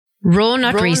Raw,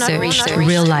 not researched,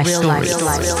 real life stories.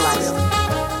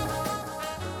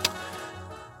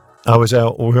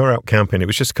 We were out camping. It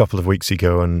was just a couple of weeks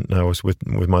ago, and I was with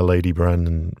my lady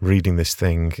Brandon reading this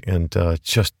thing and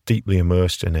just deeply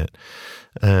immersed in it.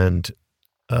 And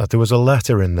there was a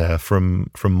letter in there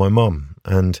from my mum,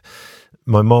 and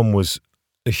my mum was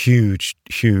a huge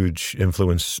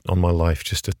influence on my life.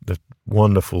 Just a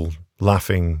wonderful,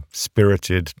 laughing,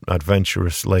 spirited,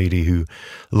 adventurous lady who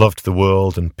loved the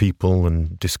world and people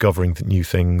and discovering new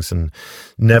things, and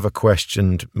never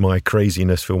questioned my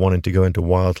craziness for wanting to go into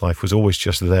wildlife. Was always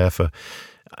just there for.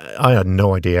 I had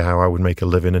no idea how I would make a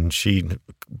living, and she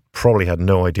probably had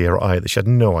no idea either. She had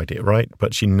no idea, right?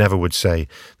 But she never would say,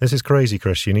 "This is crazy,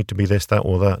 Chris. You need to be this, that,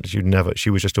 or that." She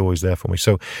was just always there for me.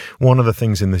 So one of the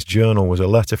things in this journal was a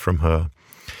letter from her,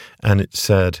 and it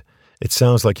said, "It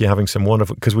sounds like you're having some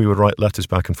wonderful," because we would write letters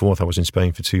back and forth. I was in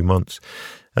Spain for 2 months.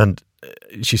 And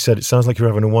she said, "It sounds like you're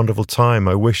having a wonderful time.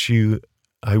 I wish you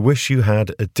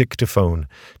had a dictaphone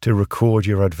to record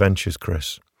your adventures,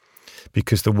 Chris,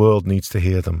 because the world needs to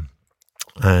hear them."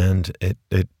 And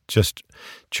it just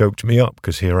choked me up,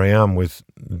 because here I am with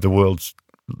the world's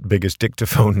biggest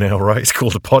dictaphone now, right? It's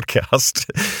called a podcast,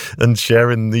 and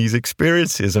sharing these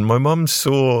experiences. And my mum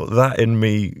saw that in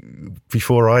me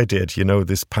before I did,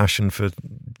 this passion for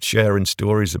sharing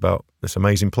stories about this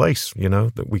amazing place,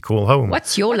 that we call home.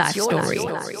 What's your life story?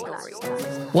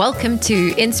 Welcome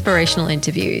to Inspirational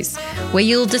Interviews, where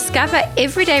you'll discover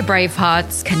everyday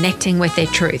bravehearts connecting with their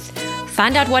truth.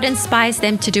 Find out what inspires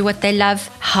them to do what they love,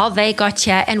 how they got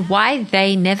here, and why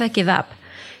they never give up.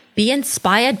 Be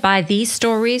inspired by these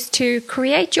stories to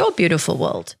create your beautiful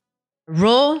world.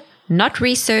 Raw, not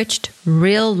researched,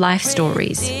 real life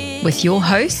stories with your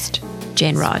host,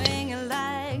 Jen Rod.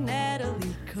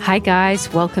 Hi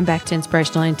guys, welcome back to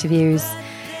Inspirational Interviews.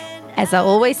 As I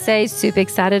always say, super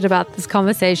excited about this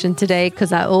conversation today,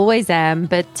 because I always am.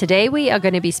 But today we are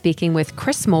going to be speaking with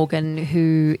Chris Morgan,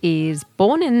 who is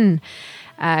born in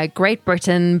Great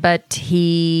Britain, but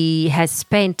he has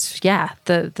spent,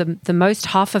 the most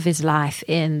half of his life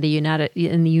in the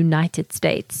United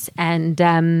States,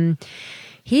 and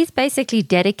he's basically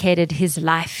dedicated his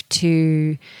life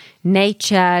to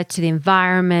nature, to the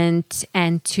environment,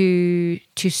 and to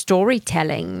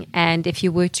storytelling. And if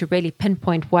you were to really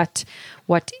pinpoint what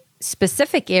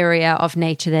specific area of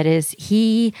nature that is,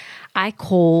 I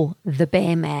call the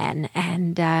Bear Man.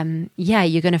 And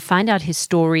you're going to find out his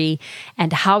story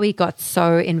and how he got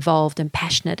so involved and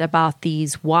passionate about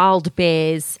these wild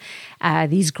bears,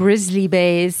 these grizzly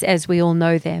bears as we all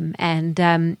know them. And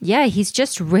he's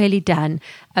just really done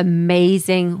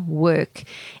amazing work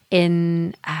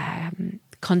in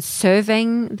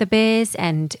conserving the bears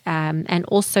and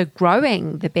also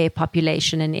growing the bear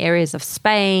population in areas of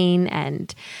Spain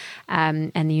and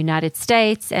the United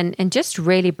States, and just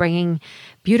really bringing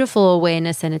beautiful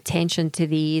awareness and attention to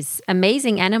these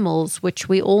amazing animals, which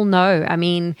we all know. I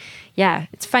mean,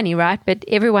 it's funny, right? But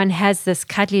everyone has this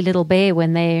cuddly little bear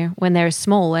when they're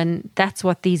small, and that's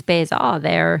what these bears are.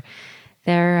 They're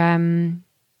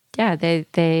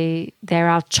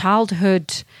our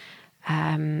childhood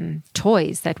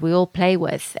toys that we all play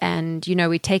with, and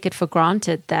we take it for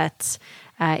granted that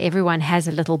everyone has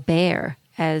a little bear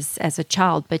as a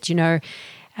child. But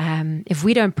if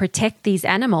we don't protect these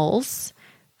animals,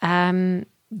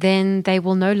 then they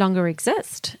will no longer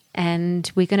exist. And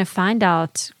we're going to find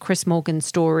out Chris Morgan's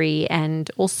story,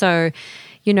 and also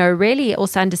really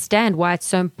also understand why it's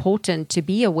so important to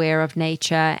be aware of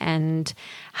nature and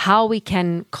how we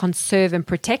can conserve and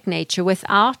protect nature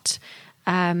without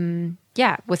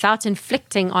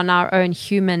inflicting on our own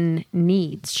human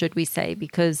needs, should we say,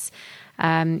 because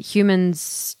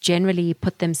humans generally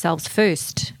put themselves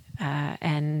first.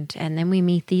 And then we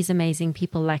meet these amazing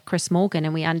people like Chris Morgan,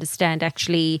 and we understand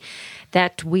actually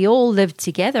that we all live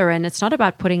together, and it's not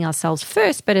about putting ourselves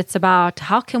first, but it's about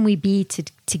how can we be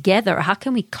together, how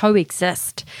can we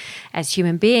coexist as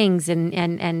human beings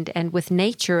and with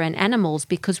nature and animals,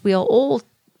 because we are all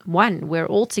one, we're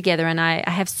all together. And I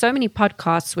have so many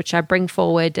podcasts which I bring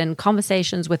forward, and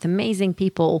conversations with amazing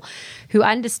people who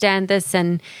understand this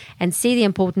and see the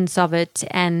importance of it.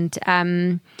 And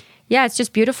it's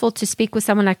just beautiful to speak with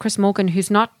someone like Chris Morgan, who's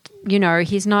not,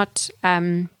 he's not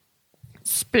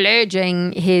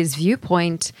splurging his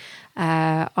viewpoint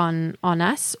on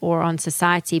us or on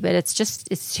society, but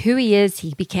it's who he is.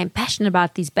 He became passionate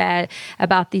about these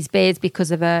bears because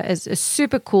of a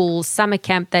super cool summer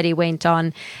camp that he went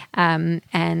on,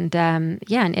 and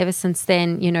ever since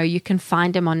then, you can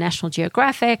find him on National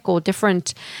Geographic or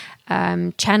different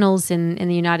channels in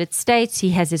the United States.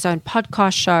 He has his own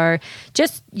podcast show.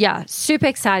 Just, super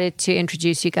excited to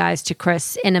introduce you guys to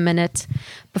Chris in a minute.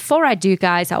 Before I do,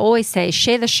 guys, I always say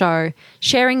share the show.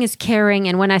 Sharing is caring.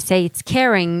 And when I say it's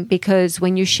caring, because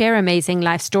when you share amazing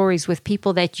life stories with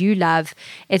people that you love,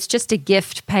 it's just a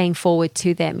gift paying forward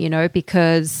to them,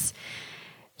 because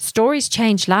stories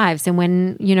change lives. And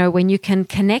when you can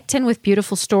connect in with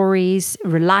beautiful stories,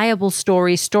 reliable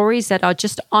stories that are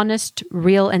just honest,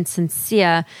 real, and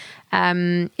sincere,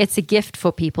 it's a gift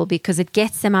for people because it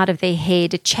gets them out of their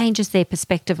head. It changes their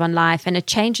perspective on life, and it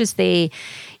changes their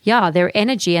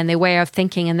energy and their way of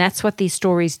thinking. And that's what these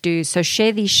stories do. So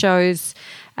share these shows,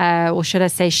 or should I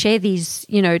say, share these,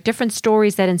 different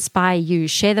stories that inspire you.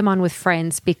 Share them on with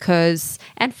friends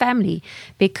and family,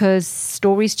 because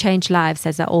stories change lives,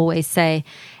 as I always say.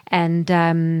 And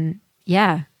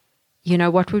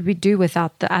what would we do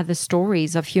without the other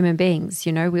stories of human beings?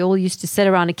 We all used to sit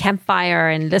around a campfire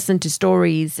and listen to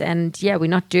stories, and we're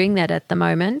not doing that at the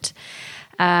moment.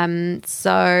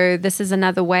 So this is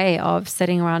another way of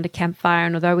sitting around a campfire.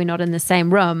 And although we're not in the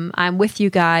same room, I'm with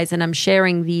you guys and I'm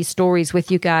sharing these stories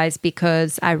with you guys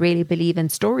because I really believe in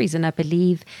stories, and I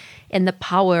believe in the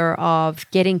power of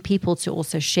getting people to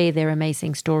also share their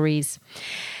amazing stories.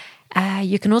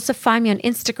 You can also find me on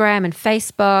Instagram and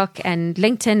Facebook and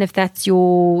LinkedIn if that's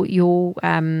your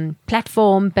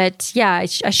platform. But I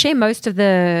share most of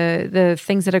the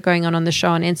things that are going on the show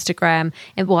on Instagram.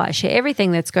 And I share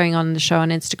everything that's going on in the show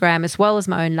on Instagram, as well as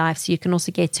my own life. So you can also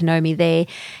get to know me there.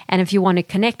 And if you want to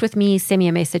connect with me, send me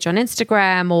a message on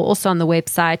Instagram or also on the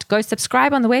website. Go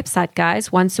subscribe on the website,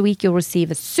 guys. Once a week, you'll receive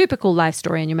a super cool life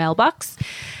story in your mailbox.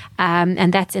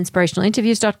 And that's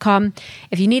inspirationalinterviews.com.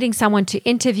 If you're needing someone to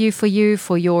interview for you,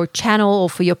 for your channel or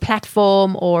for your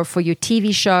platform or for your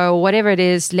TV show or whatever it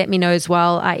is, let me know as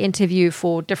well. I interview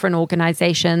for different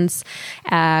organizations.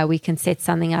 We can set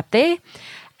something up there.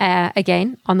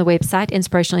 Again, on the website,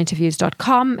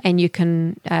 inspirationalinterviews.com, and you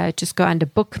can just go under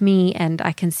book me and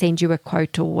I can send you a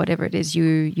quote or whatever it is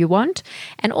you want.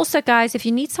 And also, guys, if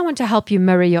you need someone to help you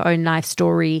mirror your own life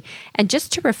story and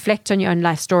just to reflect on your own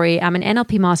life story, I'm an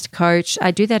NLP master coach. I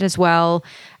do that as well.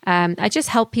 I just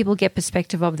help people get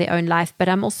perspective of their own life, but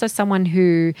I'm also someone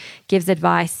who gives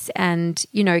advice and,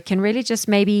 can really just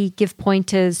maybe give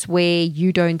pointers where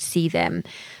you don't see them.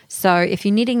 So if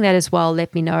you're needing that as well,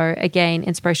 let me know. Again,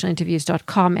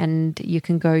 inspirationalinterviews.com, and you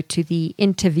can go to the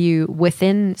interview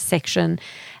within section.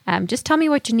 Just tell me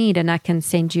what you need and I can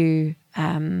send you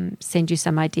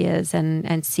some ideas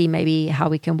and see maybe how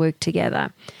we can work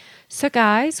together. So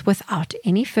guys, without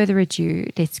any further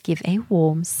ado, let's give a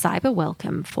warm cyber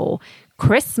welcome for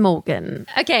Chris Morgan.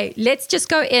 Okay, let's just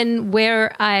go in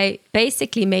where I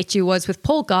basically met you was with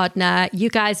Paul Gardner. You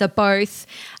guys are both,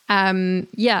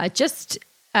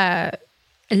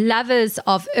 lovers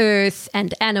of earth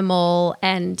and animal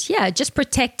and just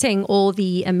protecting all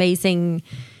the amazing,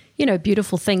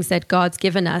 beautiful things that God's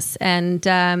given us. And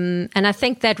I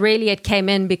think that really it came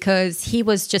in because he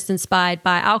was just inspired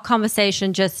by our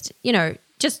conversation, just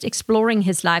exploring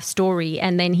his life story.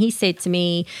 And then he said to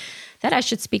me that I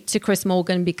should speak to Chris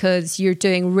Morgan because you're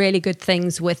doing really good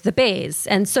things with the bears,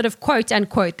 and sort of quote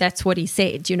unquote, that's what he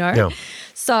said, Yeah.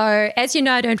 So as you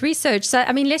know, I don't research. So,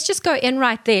 let's just go in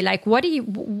right there. Like, what do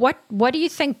you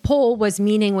think Paul was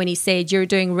meaning when he said you're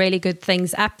doing really good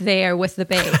things up there with the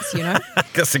bears,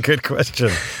 That's a good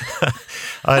question.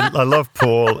 I love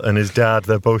Paul and his dad.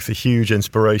 They're both a huge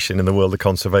inspiration in the world of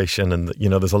conservation. And,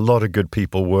 there's a lot of good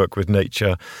people work with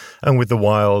nature and with the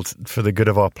wild for the good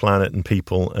of our planet and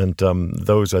people. And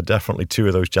those are definitely two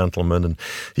of those gentlemen. And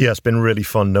it's been really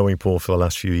fun knowing Paul for the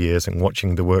last few years and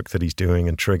watching the work that he's doing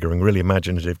and triggering. Really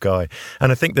imaginative guy.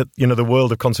 And I think that, the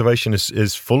world of conservation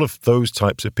is full of those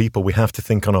types of people. We have to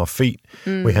think on our feet.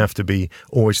 We have to be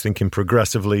always thinking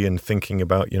progressively and thinking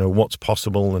about, what's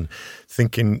possible, and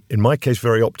thinking, in my case,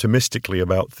 very optimistically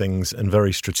about things and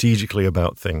very strategically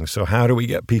about things. So how do we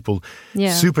get people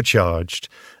supercharged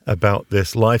about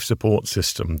this life support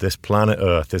system, this planet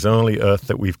Earth, this only Earth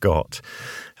that we've got?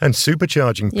 And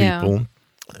supercharging people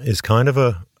is kind of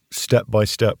a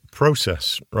step-by-step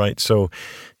process, right? So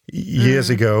years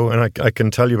ago, and I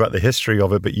can tell you about the history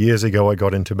of it, but years ago I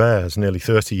got into bears, nearly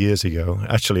 30 years ago.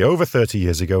 Actually, over 30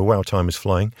 years ago. Wow, time is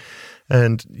flying.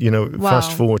 And,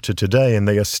 fast forward to today, and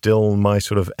they are still my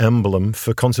sort of emblem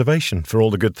for conservation, for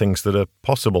all the good things that are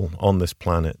possible on this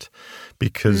planet.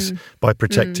 Because by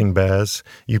protecting bears,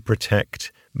 you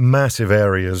protect massive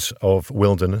areas of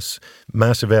wilderness,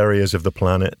 massive areas of the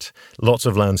planet, lots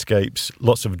of landscapes,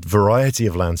 lots of variety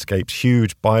of landscapes,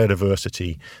 huge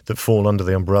biodiversity that fall under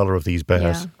the umbrella of these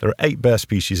bears. Yeah. There are 8 bear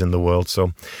species in the world,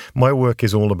 so my work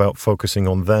is all about focusing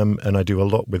on them, and I do a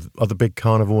lot with other big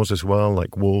carnivores as well,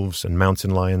 like wolves and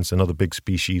mountain lions and other big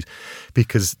species,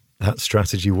 because that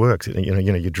strategy works.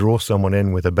 You draw someone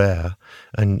in with a bear,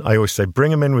 and I always say,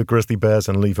 bring them in with grizzly bears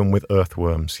and leave them with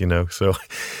earthworms, so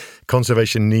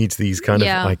conservation needs these kind of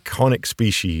iconic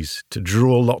species to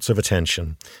draw lots of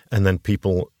attention, and then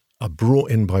people are brought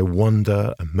in by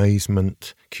wonder,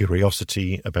 amazement,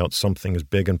 curiosity about something as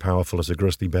big and powerful as a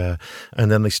grizzly bear, and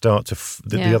then they start to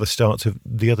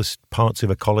the other parts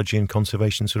of ecology and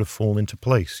conservation sort of fall into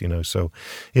place. So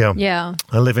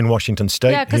I live in Washington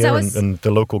State here, and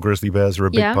the local grizzly bears are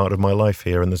a big part of my life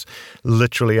here, and there's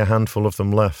literally a handful of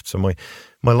them left. So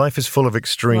my life is full of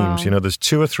extremes. Wow. There's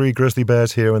 2 or 3 grizzly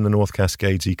bears here in the North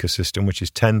Cascades ecosystem, which is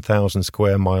 10,000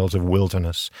 square miles of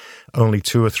wilderness. Only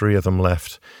 2 or 3 of them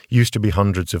left. Used to be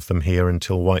hundreds of them here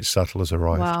until white settlers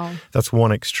arrived. Wow. That's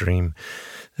one extreme.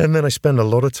 And then I spend a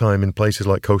lot of time in places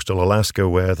like coastal Alaska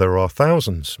where there are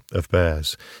thousands of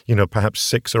bears, perhaps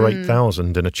 6 or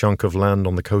 8,000 in a chunk of land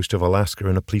on the coast of Alaska,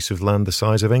 in a piece of land the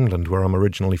size of England, where I'm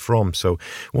originally from. So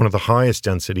one of the highest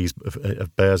densities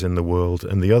of bears in the world,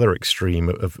 and the other extreme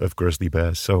of grizzly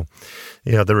bears. So,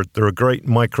 they're a great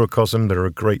microcosm. They're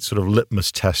a great sort of litmus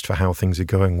test for how things are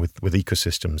going with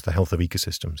ecosystems, the health of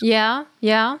ecosystems.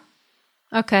 Yeah.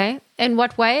 Okay. In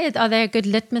what way are they a good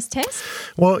litmus test?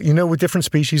 Well, with different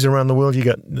species around the world, you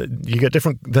get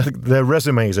different. Their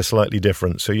resumes are slightly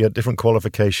different, so you get different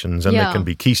qualifications, and they can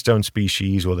be keystone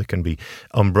species, or they can be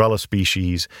umbrella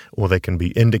species, or they can be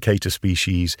indicator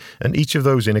species, and each of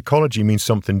those in ecology means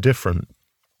something different.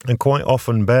 And quite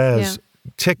often, bears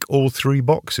tick all 3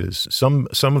 boxes. Some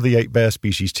of the 8 bear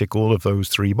species tick all of those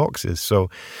 3 boxes.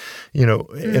 So,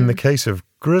 in the case of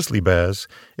grizzly bears,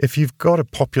 if you've got a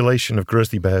population of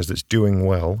grizzly bears that's doing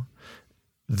well,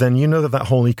 then that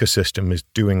whole ecosystem is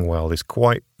doing well, is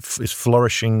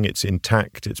flourishing, it's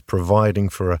intact, it's providing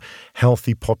for a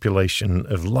healthy population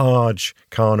of large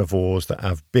carnivores that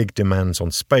have big demands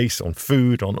on space, on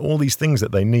food, on all these things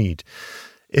that they need.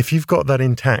 If you've got that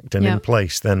intact and in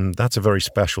place, then that's a very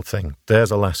special thing.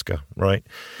 There's Alaska, right?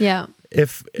 Yeah.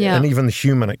 And even the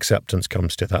human acceptance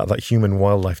comes to that human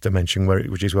wildlife dimension,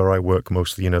 which is where I work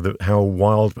mostly, how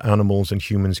wild animals and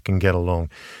humans can get along.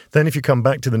 Then if you come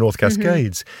back to the North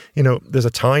Cascades, there's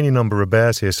a tiny number of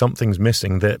bears here. Something's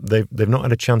missing. They've not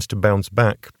had a chance to bounce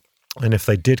back. And if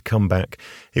they did come back,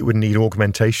 it would need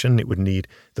augmentation. It would need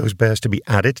those bears to be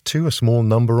added to, a small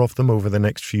number of them over the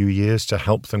next few years to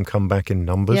help them come back in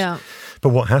numbers. Yeah. But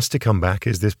what has to come back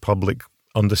is this public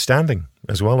understanding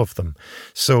as well of them.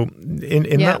 So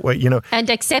in that way, And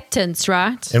acceptance,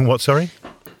 right? And what, sorry?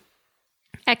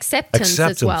 Acceptance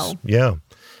as well. Yeah.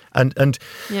 And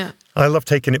I love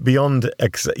taking it beyond.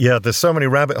 There's so many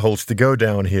rabbit holes to go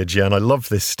down here, Jen. I love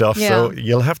this stuff. Yeah. So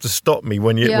you'll have to stop me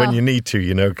when you need to,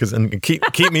 and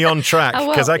keep me on track,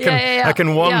 because I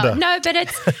can wander.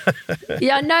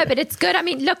 Yeah. No, but it's good. I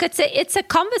mean, look, it's a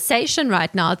conversation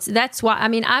right now. That's why. I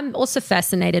mean, I'm also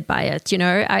fascinated by it.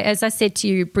 As I said to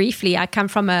you briefly, I come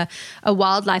from a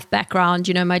wildlife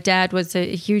background. My dad was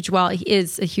he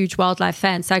is a huge wildlife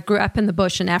fan. So I grew up in the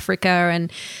bush in Africa, and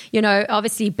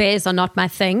obviously bears are not my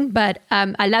thing. But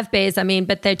I love bears. I mean,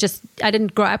 but I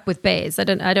didn't grow up with bears. I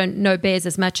don't know bears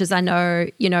as much as I know,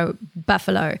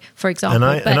 buffalo, for example.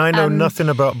 And I know nothing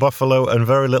about buffalo and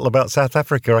very little about South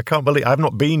Africa. I can't believe I've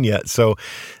not been yet. So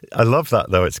I love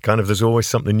that, though. It's kind of, there's always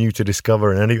something new to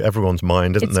discover in everyone's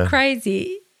mind, isn't there? It's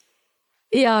crazy.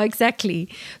 Yeah, exactly.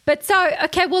 But so,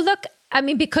 okay, well, look, I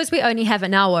mean, because we only have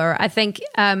an hour, I think,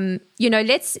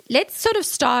 let's sort of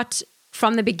start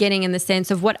from the beginning, in the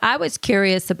sense of what I was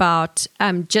curious about,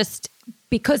 just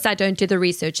because I don't do the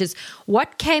research, is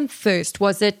what came first?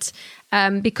 Was it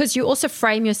because you also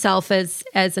frame yourself as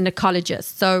an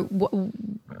ecologist? So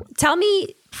tell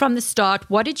me from the start,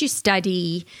 what did you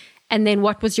study? And then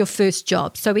what was your first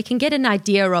job? So we can get an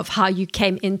idea of how you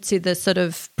came into the sort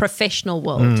of professional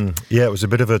world. Yeah, it was a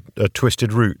bit of a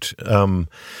twisted route.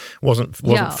 Wasn't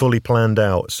fully planned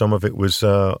out. Some of it was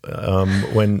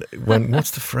when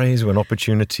what's the phrase? When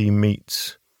opportunity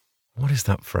meets. What is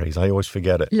that phrase? I always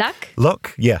forget it. Luck?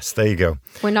 Luck? Yes, there you go.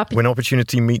 When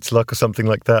opportunity meets luck or something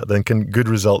like that, then good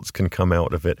results can come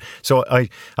out of it. So I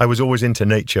was always into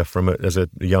nature as a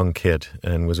young kid,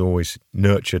 and was always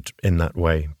nurtured in that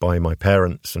way by my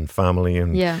parents and family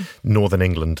in Northern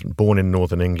England. Born in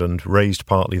Northern England, raised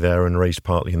partly there and raised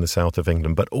partly in the south of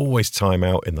England, but always time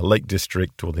out in the Lake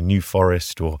District or the New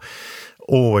Forest or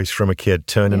always from a kid,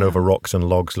 turning over rocks and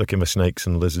logs, looking for snakes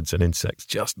and lizards and insects.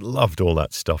 Just loved all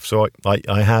that stuff. So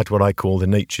I had what I call the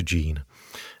nature gene.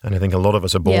 And I think a lot of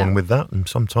us are born with that, and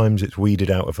sometimes it's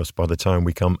weeded out of us by the time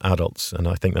we become adults. And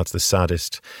I think that's the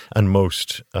saddest and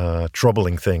most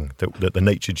troubling thing, that the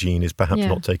nature gene is perhaps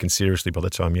not taken seriously by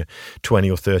the time you're 20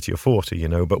 or 30 or 40, you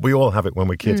know, but we all have it when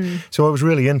we're kids. So I was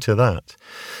really into that.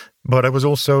 But I was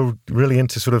also really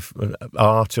into sort of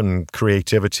art and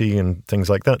creativity and things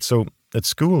like that. So at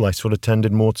school, I sort of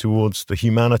tended more towards the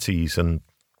humanities. And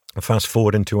fast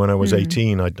forward into when I was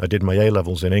 18, I did my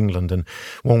A-levels in England, and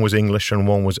one was English and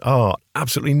one was art.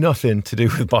 Absolutely nothing to do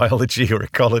with biology or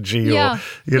ecology or,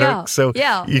 you know. So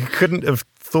you couldn't have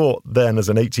thought then as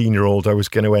an 18-year-old I was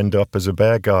going to end up as a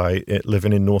bear guy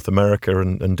living in North America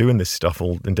and doing this stuff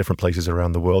all in different places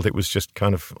around the world. It was just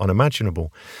kind of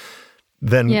unimaginable.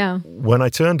 Then when I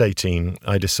turned 18,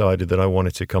 I decided that I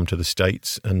wanted to come to the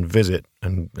States and visit.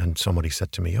 And somebody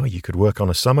said to me, oh, you could work on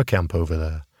a summer camp over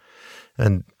there.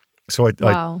 And so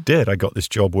I did. I got this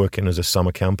job working as a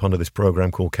summer camp under this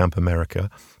program called Camp America.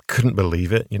 Couldn't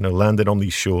believe it. You know, landed on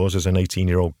these shores as an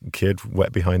 18-year-old kid,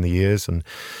 wet behind the ears, and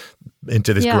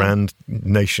into this grand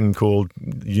nation called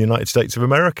the United States of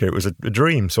America. It was a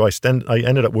dream. So I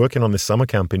ended up working on this summer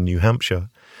camp in New Hampshire.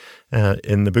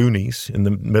 In the boonies, in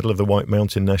the middle of the White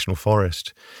Mountain National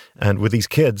Forest, and with these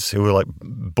kids who were like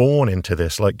born into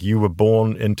this, like you were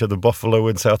born into the buffalo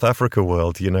in South Africa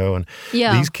world, you know, and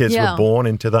these kids were born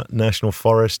into that national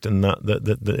forest and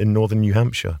that in northern New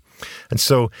Hampshire. And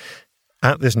so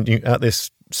at this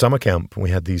summer camp, we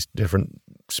had these different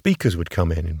speakers would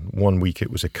come in. And one week it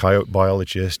was a coyote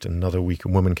biologist, another week a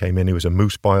woman came in who was a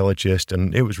moose biologist,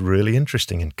 and it was really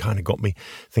interesting and kind of got me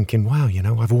thinking, wow, you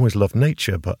know, I've always loved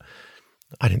nature, but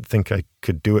I didn't think I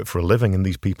could do it for a living, and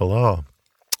these people are.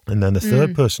 And then the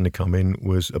third person to come in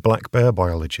was a black bear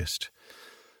biologist.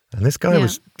 And this guy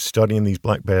was studying these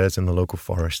black bears in the local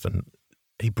forest, and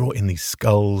he brought in these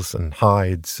skulls and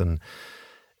hides, and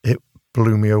it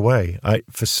blew me away.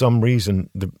 For some reason,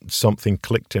 something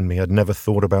clicked in me. I'd never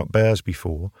thought about bears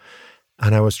before,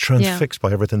 and I was transfixed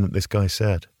by everything that this guy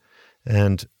said.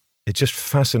 And it just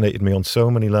fascinated me on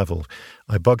so many levels.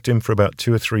 I bugged him for about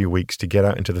 2 or 3 weeks to get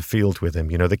out into the field with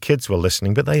him. You know, the kids were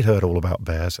listening, but they'd heard all about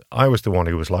bears. I was the one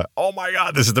who was like, oh my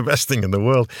God, this is the best thing in the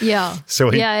world. Yeah. So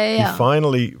he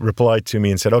finally replied to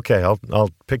me and said, okay,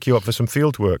 I'll pick you up for some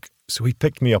field work. So he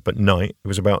picked me up at night. It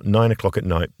was about 9 o'clock at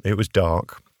night. It was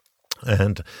dark.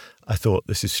 And I thought,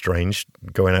 this is strange,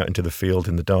 going out into the field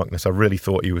in the darkness. I really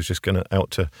thought he was just going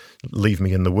to leave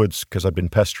me in the woods because I'd been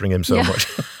pestering him so much.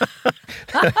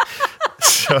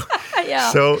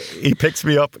 So he picks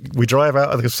me up. We drive out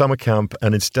of the summer camp,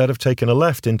 and instead of taking a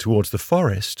left in towards the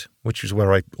forest, which is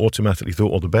where I automatically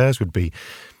thought all the bears would be,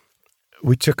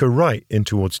 we took a right in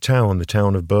towards town, the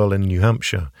town of Berlin, New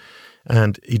Hampshire.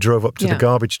 And he drove up to the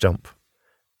garbage dump.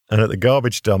 And at the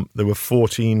garbage dump, there were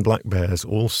 14 black bears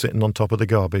all sitting on top of the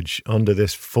garbage under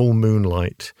this full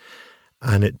moonlight.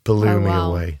 And it blew me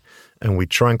away. And we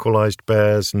tranquilized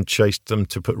bears and chased them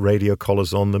to put radio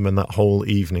collars on them. And that whole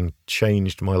evening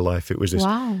changed my life. It was this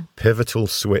pivotal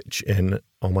switch in,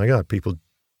 oh my God, people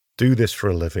do this for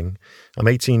a living. I'm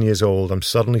 18 years old. I'm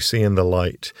suddenly seeing the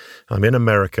light. I'm in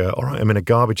America. All right, I'm in a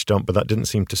garbage dump, but that didn't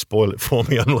seem to spoil it for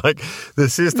me. I'm like,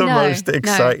 this is the most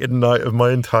exciting night of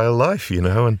my entire life, you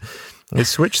know, and it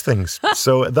switched things.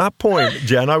 So at that point,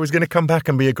 Jen, I was going to come back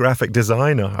and be a graphic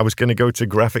designer. I was going to go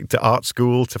to art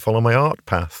school to follow my art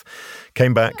path.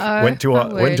 Came back, went to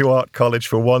art college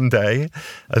for one day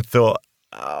and thought,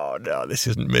 oh no, this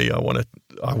isn't me. I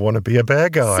want to be a bear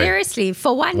guy. Seriously,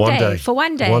 for one day.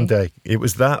 One day. It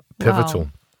was that pivotal.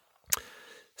 Wow.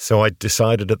 So I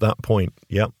decided at that point,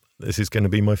 this is going to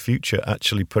be my future,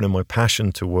 actually putting my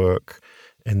passion to work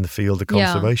in the field of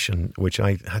conservation, which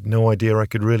I had no idea I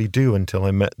could really do until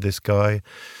I met this guy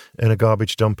in a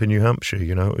garbage dump in New Hampshire.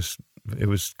 You know, it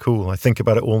was cool. I think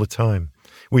about it all the time.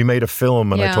 We made a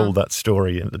film and I told that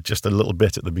story just a little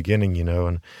bit at the beginning, you know,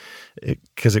 and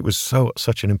because it was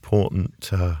such an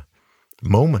important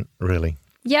moment, really.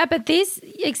 Yeah, but these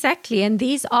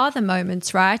are the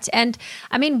moments, right? And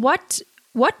I mean, what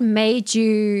made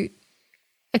you?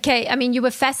 Okay, I mean, you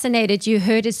were fascinated. You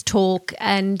heard his talk,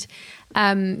 and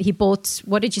he bought.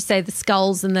 What did you say? The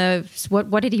skulls and the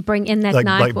what did he bring in that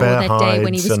night or that day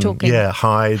when he was talking? Yeah,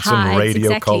 hides and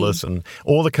radio collars and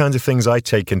all the kinds of things I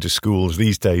take into schools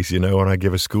these days. You know, when I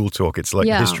give a school talk, it's like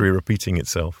history repeating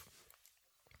itself.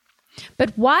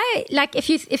 But why? Like,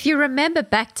 if you remember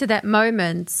back to that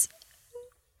moment,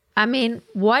 I mean,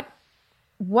 what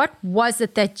was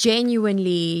it that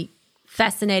genuinely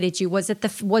fascinated you? Was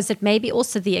it maybe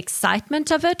also the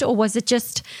excitement of it, or was it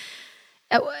just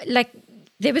like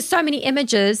there were so many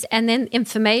images and then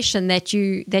information that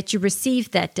you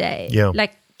received that day. Yeah.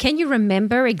 Like, can you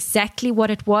remember exactly what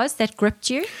it was that gripped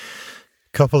you?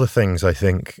 Couple of things, I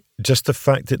think. Just the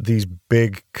fact that these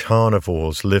big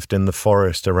carnivores lived in the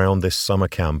forest around this summer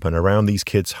camp and around these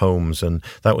kids' homes, and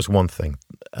that was one thing.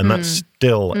 And that's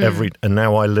still and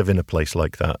now I live in a place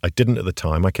like that. I didn't at the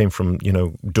time. I came from,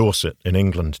 Dorset in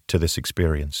England to this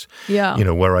experience. Yeah.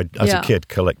 Where I, as a kid,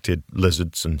 collected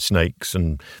lizards and snakes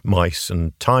and mice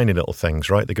and tiny little things,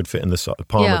 right? They could fit in the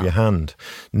palm of your hand.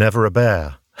 Never a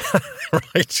bear.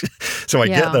 Right? So I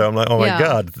get there, I'm like, oh my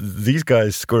God, these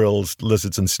guys, squirrels,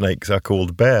 lizards and snakes are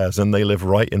called bears, and they live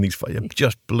right in these, it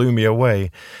just blew me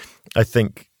away. I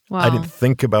think, I didn't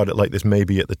think about it like this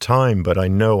maybe at the time, but I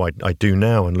know I do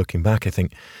now, and looking back, I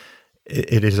think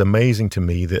it is amazing to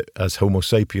me that as Homo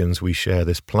sapiens, we share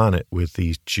this planet with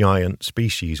these giant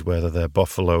species, whether they're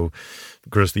buffalo,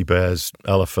 grizzly bears,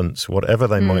 elephants, whatever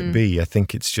they might be. I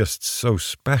think it's just so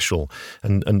special.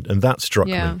 And that struck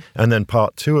me. And then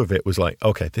part two of it was like,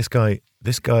 okay, this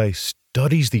guy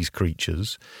studies these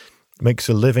creatures, makes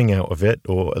a living out of it,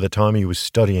 or at the time he was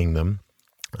studying them.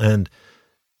 And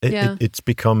it's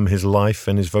become his life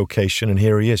and his vocation. And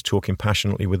here he is talking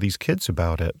passionately with these kids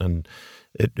about it. And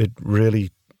it really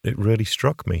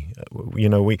struck me. Me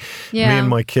and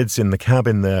my kids in the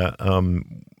cabin there,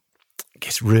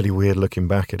 it's really weird looking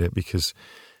back at it, because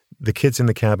the kids in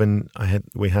the cabin, there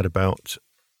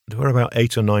were about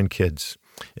 8 or 9 kids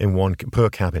in one per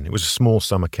cabin. It was a small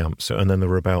summer camp. So, and then there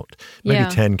were about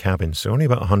maybe 10 cabins. So only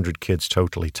about 100 kids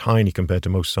totally, tiny compared to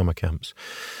most summer camps.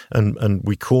 And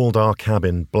we called our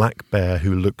cabin Black Bear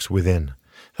Who Looks Within.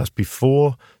 That's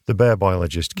before the bear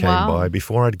biologist came by,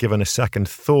 before I'd given a second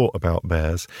thought about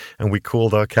bears, and we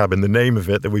called our cabin the name of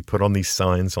it that we put on these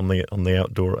signs on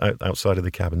the outside of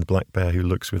the cabin, the Black Bear Who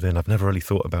Looks Within. I've never really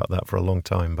thought about that for a long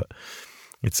time, but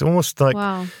it's almost like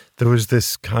there was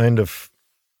this kind of,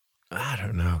 I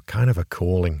don't know, kind of a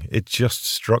calling. It just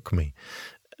struck me.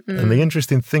 And the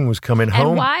interesting thing was coming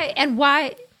home. And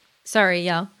why? Sorry,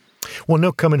 yeah. Well,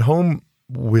 no, coming home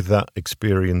with that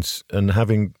experience and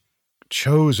having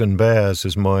chosen bears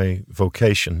as my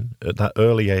vocation at that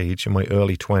early age, in my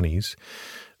early 20s,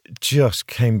 just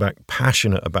came back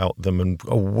passionate about them. And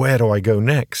where do I go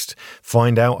next?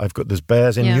 Find out there's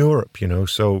bears in Europe,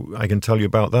 so I can tell you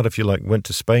about that if you like. Went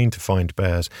to Spain to find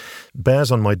bears. Bears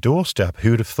on my doorstep,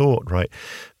 who'd have thought, right?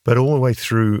 But all the way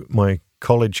through my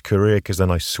college career, because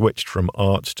then I switched from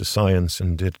arts to science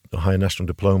and did a higher national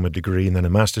diploma degree and then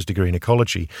a master's degree in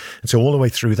ecology. And so all the way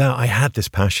through that, I had this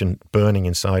passion burning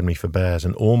inside me for bears.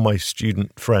 And all my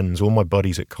student friends, all my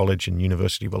buddies at college and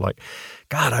university were like,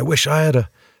 God, I wish I had a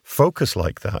focus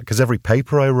like that. Because every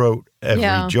paper I wrote,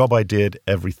 every job I did,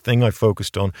 everything I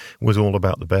focused on was all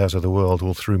about the bears of the world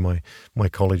all through my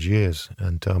college years.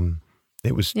 And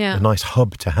it was a nice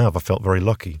hub to have. I felt very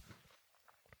lucky.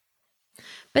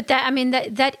 But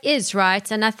that is right.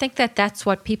 And I think that's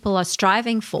what people are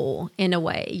striving for in a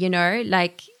way,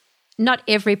 like not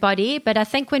everybody, but I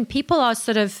think when people are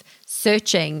sort of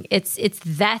searching, it's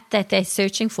that they're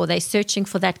searching for. They're searching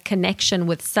for that connection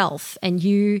with self. And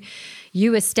you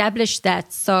established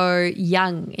that so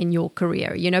young in your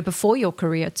career, before your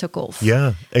career took off.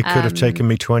 Yeah, it could have taken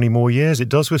me 20 more years. It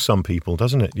does with some people,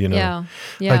 doesn't it? Yeah.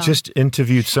 I just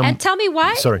interviewed some. And tell me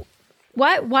why. Sorry.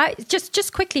 Why?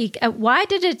 Just quickly. Why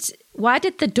did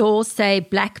the door say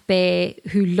Black Bear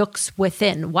Who Looks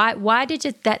Within? Why did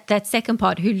it that second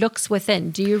part, Who Looks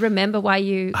Within? Do you remember why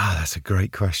you? That's a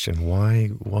great question.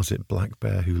 Why was it Black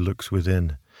Bear Who Looks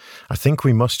Within? I think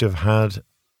we must have had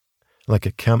like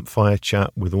a campfire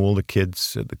chat with all the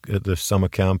kids at the summer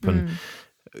camp, and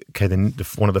then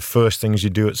one of the first things you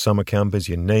do at summer camp is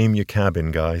you name your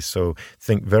cabin, guys. So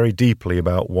think very deeply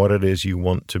about what it is you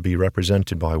want to be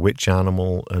represented by, which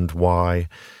animal and why.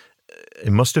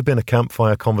 It must have been a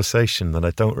campfire conversation that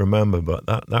I don't remember, but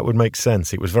that would make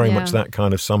sense. It was very much that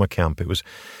kind of summer camp. It was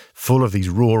full of these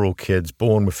rural kids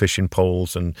born with fishing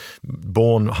poles and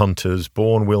born hunters,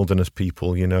 born wilderness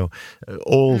people,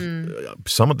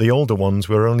 Some of the older ones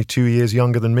were only 2 years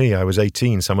younger than me. I was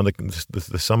 18. Some of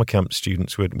the summer camp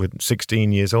students were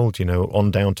 16 years old,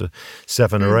 on down to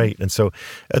 7 or 8. And so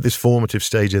at this formative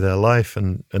stage of their life,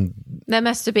 and that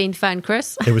must have been fun,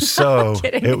 Chris. It was so,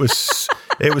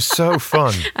 it It was so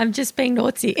fun. I'm just being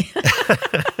naughty.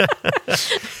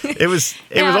 It was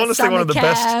honestly one of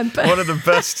the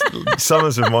best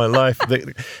summers of my life.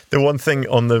 The one thing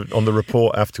on the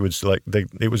report afterwards,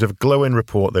 it was a glowing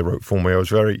report they wrote for me. I was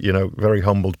very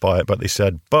humbled by it, but they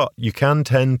said, but you can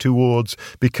tend towards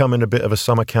becoming a bit of a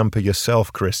summer camper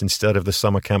yourself, Chris, instead of the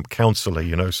summer camp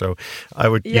counselor, So I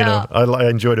would, I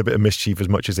enjoyed a bit of mischief as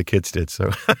much as the kids did.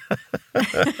 So,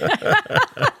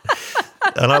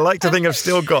 and I like to think I've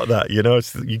still got that. You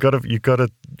got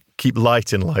to keep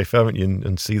light in life, haven't you,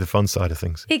 and see the fun side of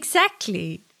things.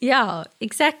 Exactly. Yeah,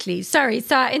 exactly. Sorry,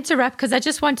 so I interrupt because I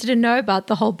just wanted to know about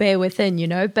the whole bear within,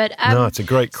 But no, it's a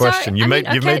great question. You've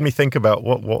made me think about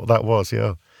what that was.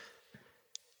 Yeah.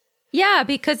 Yeah,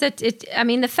 because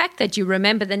the fact that you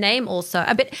remember the name also,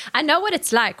 but I know what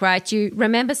it's like, right? You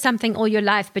remember something all your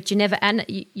life, but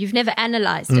you've never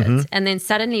analyzed it. And then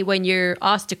suddenly when you're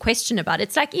asked a question about it,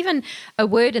 it's like even a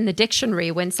word in the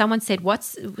dictionary when someone said,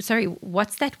 what's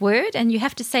that word? And you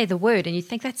have to say the word and you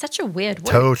think that's such a weird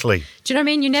word. Totally. Do you know what I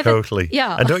mean? You never. Totally.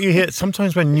 Yeah. And don't you hear,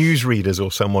 sometimes when newsreaders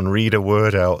or someone read a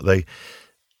word out,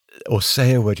 or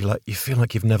say a word, you feel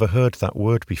like you've never heard that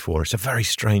word before. It's a very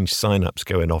strange synapse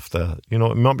going off there. It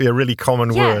might be a really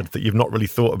common word that you've not really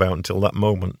thought about until that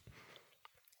moment.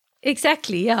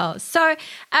 Exactly, yeah. So,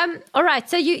 all right.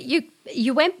 So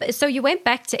you went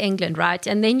back to England, right?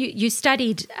 And then you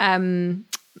studied.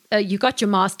 You got your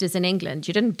master's in England.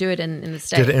 You didn't do it in the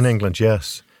States. Did it in England,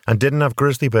 yes, and didn't have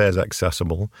grizzly bears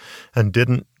accessible, and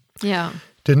didn't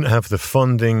have the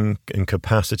funding and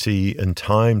capacity and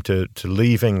time to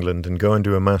leave England and go and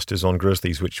do a master's on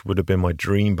grizzlies, which would have been my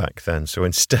dream back then. So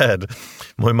instead,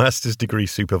 my master's degree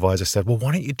supervisor said, well,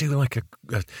 why don't you do like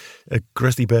a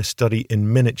grizzly bear study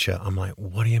in miniature? I'm like,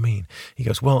 what do you mean? He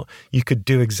goes, well, you could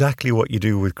do exactly what you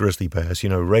do with grizzly bears,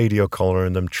 radio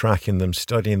collaring them, tracking them,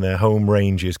 studying their home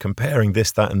ranges, comparing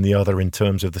this, that, and the other in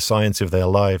terms of the science of their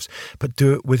lives, but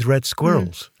do it with red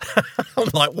squirrels. I'm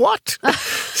like, what?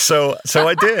 So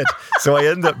I did. So I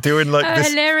ended up doing this.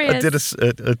 Hilarious.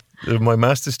 I did my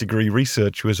master's degree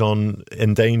research was on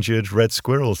endangered red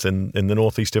squirrels in the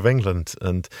northeast of England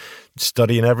and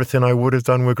studying everything I would have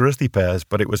done with grizzly bears.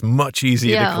 But it was much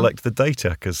easier to collect the data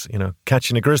because,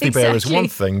 catching a grizzly bear is one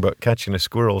thing, but catching a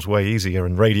squirrel is way easier,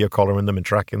 and radio collaring them and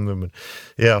tracking them. And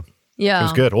it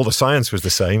was good. All the science was the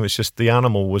same. It's just the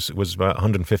animal was about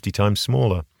 150 times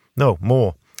smaller. No,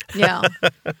 more. Yeah.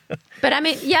 But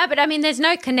there's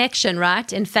no connection,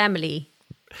 right, in family.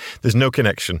 There's no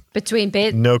connection. Between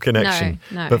bears? No connection.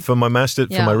 No. But for my for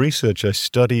my research, I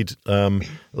studied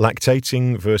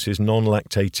lactating versus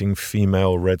non-lactating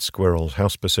female red squirrels. How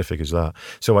specific is that?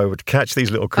 So I would catch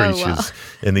these little creatures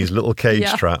in these little cage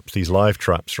traps, these live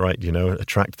traps, right?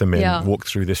 Attract them in, walk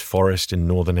through this forest in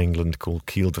northern England called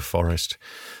Kielder Forest.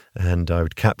 And I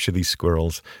would capture these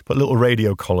squirrels, put little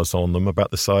radio collars on them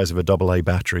about the size of a AA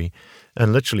battery,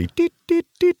 and literally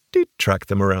track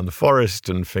them around the forest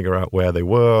and figure out where they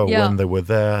were, when they were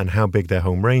there, and how big their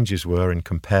home ranges were, and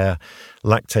compare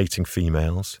lactating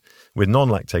females with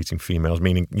non-lactating females,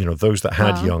 meaning, those that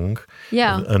had young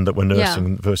and that were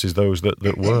nursing versus those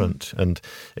that weren't. And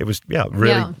it was,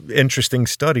 really interesting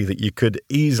study that you could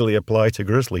easily apply to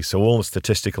grizzlies. So all the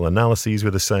statistical analyses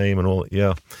were the same and all,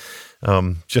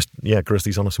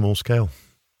 grizzlies on a small scale.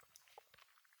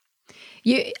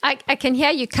 I can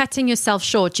hear you cutting yourself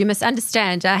short. You must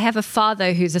understand, I have a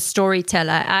father who's a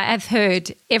storyteller. I have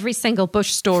heard every single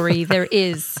bush story there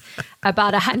is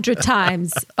about 100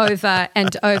 times over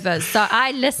and over. So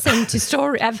I listen to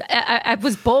stories. I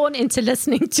was born into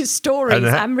listening to stories.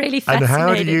 I'm really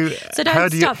fascinated.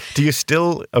 Do you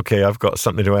still, I've got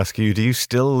something to ask you. Do you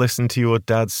still listen to your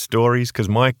dad's stories? Because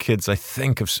my kids, I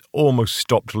think, have almost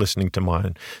stopped listening to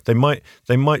mine. They might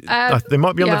be on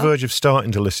the verge of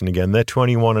starting to listen again. They're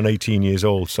 21 and 18 years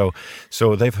old. So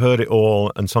they've heard it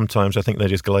all. And sometimes I think they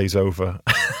just glaze over.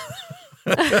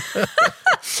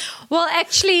 Well,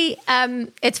 actually,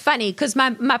 it's funny because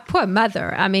my poor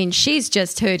mother, she's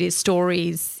just heard his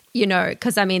stories,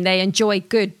 because, they enjoy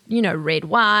good, red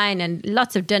wine and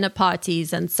lots of dinner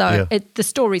parties. And so the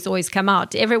stories always come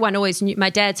out. Everyone always knew my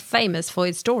dad's famous for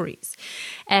his stories.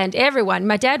 And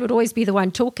my dad would always be the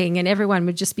one talking and everyone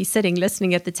would just be sitting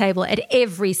listening at the table at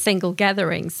every single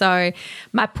gathering. So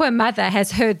my poor mother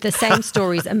has heard the same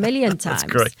stories a million times. That's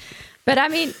great. But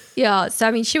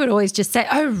she would always just say,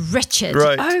 "Oh, Richard,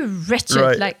 right. Oh,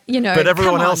 Richard," right. But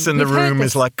everyone else in the room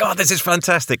is like, "God, this is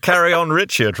fantastic. Carry on,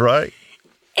 Richard," right?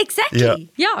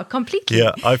 Exactly. Yeah, completely.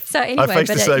 Yeah, I face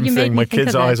the same thing. My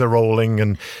kids' eyes are rolling,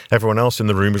 and everyone else in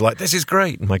the room is like, "This is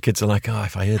great." And my kids are like, "Oh,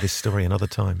 if I hear this story another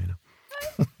time,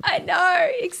 I know,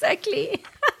 exactly.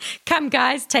 Come,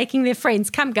 guys, taking their friends.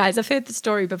 Come, guys, I've heard the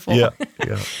story before. Yeah.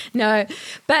 No,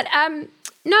 but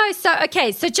no, so,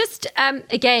 okay, so just,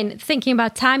 again, thinking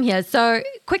about time here. So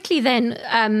quickly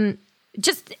then,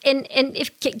 just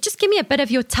give me a bit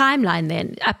of your timeline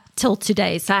then up till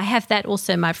today. So I have that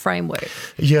also in my framework.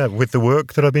 Yeah, with the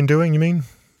work that I've been doing, you mean?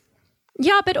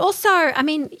 Yeah, but also, I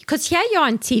mean, because here you're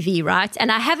on TV, right?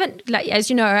 And I haven't, like, as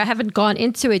you know, I haven't gone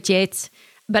into it yet,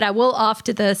 but I will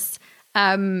after this,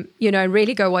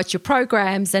 really go watch your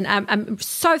programs. And I'm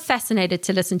so fascinated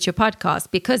to listen to your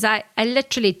podcast because I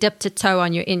literally dipped a toe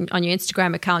on your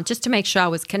Instagram account just to make sure I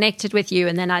was connected with you.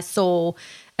 And then I saw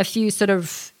a few sort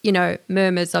of,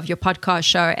 murmurs of your podcast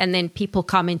show and then people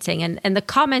commenting. And the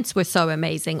comments were so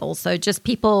amazing also, just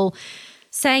people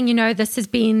saying, this has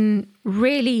been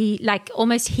really like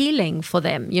almost healing for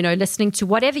them, listening to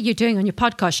whatever you're doing on your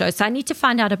podcast show. So I need to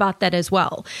find out about that as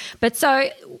well. But so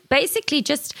basically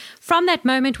just from that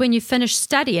moment when you finished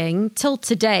studying till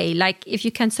today, like if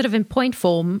you can sort of in point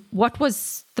form, what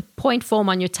was the point form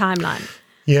on your timeline?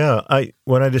 Yeah,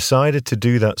 when I decided to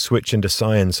do that switch into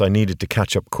science, I needed to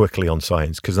catch up quickly on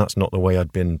science because that's not the way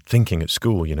I'd been thinking at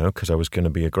school, because I was going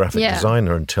to be a graphic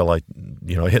designer until I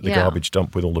hit the garbage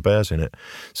dump with all the bears in it.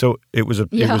 So it was a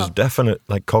definite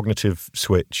like cognitive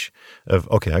switch of,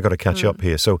 okay, I got to catch up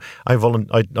here. So I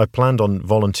planned on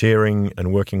volunteering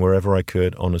and working wherever I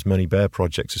could on as many bear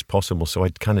projects as possible. So I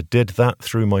kind of did that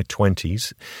through my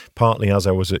 20s, partly as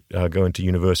I was going to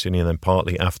university and then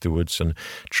partly afterwards, and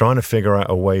trying to figure out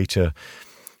a way to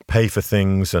pay for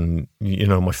things. And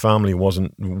my family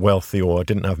wasn't wealthy, or I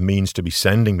didn't have means to be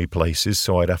sending me places,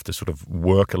 so I'd have to sort of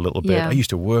work a little bit. I used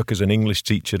to work as an English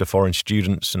teacher to foreign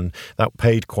students, and that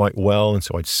paid quite well, and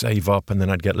so I'd save up and then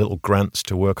I'd get little grants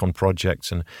to work on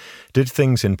projects, and did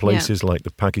things in places like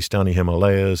the Pakistani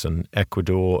Himalayas and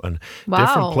Ecuador and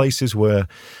different places where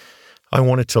I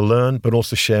wanted to learn, but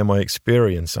also share my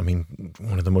experience. I mean,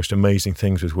 one of the most amazing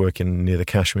things was working near the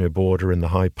Kashmir border in the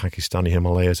high Pakistani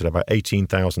Himalayas at about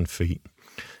 18,000 feet.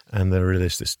 And there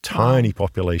is this tiny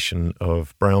population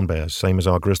of brown bears, same as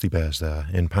our grizzly bears there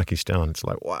in Pakistan. It's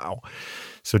like, wow.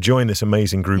 So join this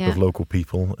amazing group of local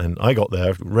people, and I got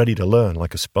there ready to learn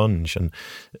like a sponge. And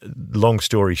long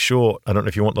story short, I don't know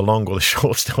if you want the long or the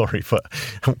short story, but...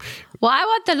 Well, I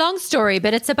want the long story,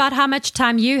 but it's about how much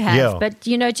time you have. Yeah. But,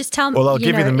 just tell me... Well, I'll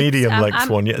give you the medium length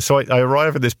one. Yeah. So I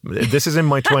arrive at this is in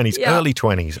my 20s, early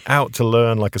 20s, out to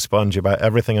learn like a sponge about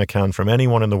everything I can from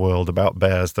anyone in the world about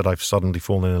bears that I've suddenly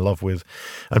fallen in love with,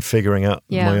 and figuring out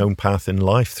my own path in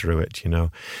life through it,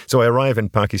 So I arrive in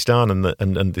Pakistan and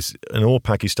an all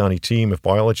Pakistani team of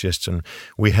biologists, and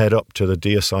we head up to the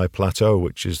Deosai Plateau,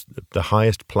 which is the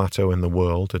highest plateau in the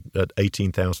world at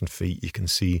 18,000 feet. You can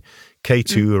see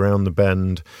K2 around the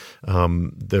bend.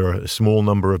 There are a small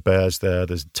number of bears there.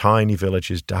 There's tiny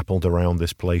villages dappled around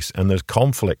this place, and there's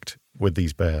conflict with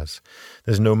these bears.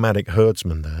 There's nomadic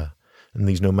herdsmen there, and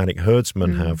these nomadic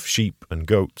herdsmen have sheep and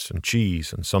goats and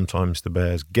cheese, and sometimes the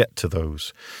bears get to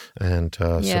those. And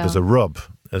so there's a rub,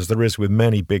 as there is with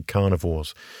many big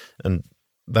carnivores, and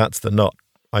that's the nut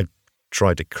I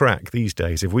try to crack these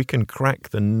days. If we can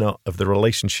crack the nut of the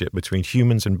relationship between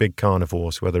humans and big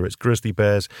carnivores, whether it's grizzly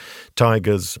bears,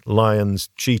 tigers, lions,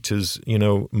 cheetahs,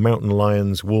 mountain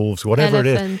lions, wolves, whatever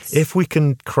Elephants. it is, if we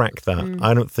can crack that,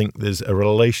 I don't think there's a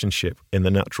relationship in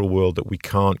the natural world that we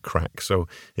can't crack. So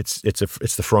it's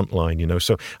the front line,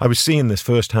 So I was seeing this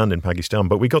firsthand in Pakistan,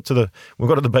 but we got to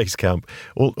the base camp,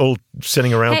 all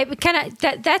sitting around. Hey, but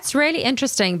that's really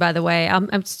interesting, by the way.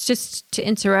 I'm just to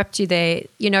interrupt you there.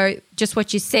 Just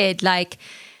what you said, like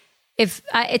if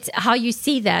it's how you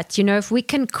see that, if we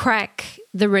can crack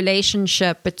the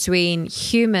relationship between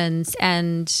humans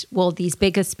and, these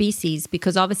bigger species,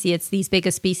 because obviously it's these bigger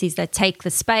species that take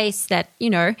the space, that,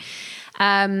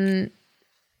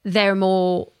 they're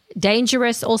more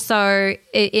dangerous also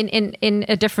in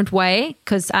a different way,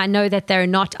 because I know that they're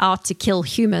not out to kill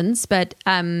humans, but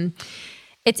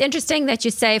it's interesting that you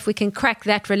say if we can crack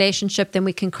that relationship, then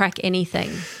we can crack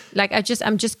anything. Like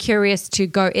I'm just curious to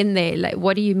go in there. Like,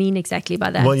 what do you mean exactly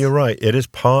by that? Well, you're right. It is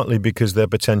partly because they're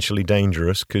potentially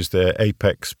dangerous, because they're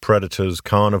apex predators,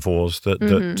 carnivores that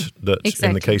exactly.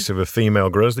 In the case of a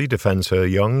female grizzly, defends her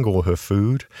young or her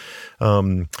food.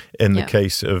 In the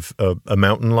case of a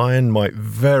mountain lion, might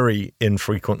very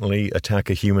infrequently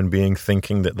attack a human being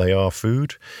thinking that they are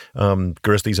food.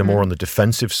 Grizzlies are more on the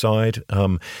defensive side.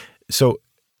 So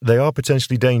they are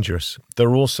potentially dangerous.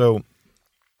 They're also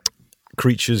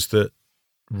creatures that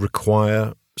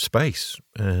require space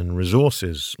and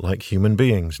resources like human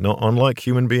beings, not unlike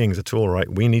human beings at all, right?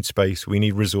 We need space, we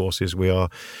need resources,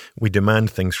 we demand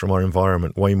things from our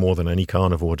environment way more than any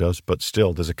carnivore does, but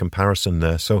still there's a comparison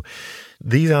there. So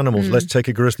these animals, let's take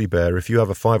a grizzly bear. If you have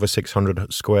a 500 or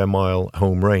 600 square mile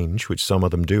home range, which some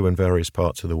of them do in various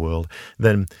parts of the world,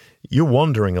 then you're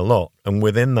wandering a lot. And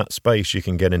within that space, you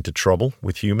can get into trouble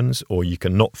with humans, or you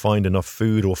can not find enough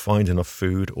food or find enough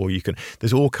food, or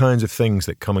there's all kinds of things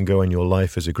that come and go in your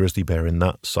life as a grizzly bear in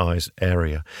that size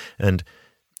area. And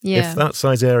if that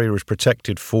size area is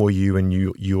protected for you and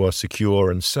you are secure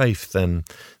and safe, then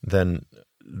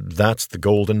that's the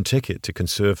golden ticket to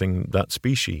conserving that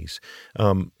species.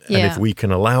 And if we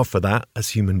can allow for that as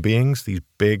human beings, these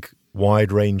big,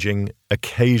 wide-ranging,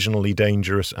 occasionally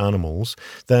dangerous animals,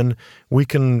 then we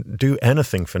can do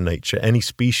anything for nature, any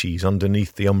species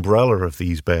underneath the umbrella of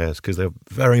these bears, because they're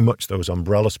very much those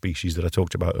umbrella species that I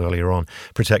talked about earlier on.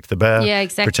 Protect the bear,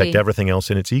 protect everything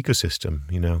else in its ecosystem,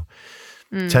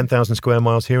 10,000 square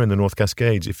miles here in the North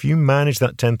Cascades. If you manage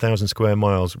that 10,000 square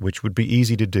miles, which would be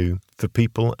easy to do for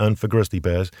people and for grizzly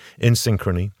bears in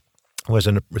synchrony, there's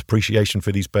an appreciation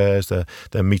for these bears.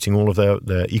 They're meeting all of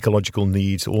their ecological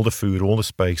needs, all the food, all the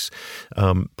space,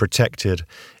 protected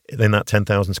in that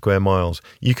 10,000 square miles.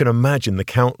 You can imagine the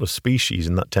countless species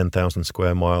in that 10,000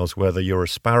 square miles, whether you're a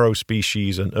sparrow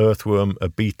species, an earthworm, a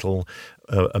beetle,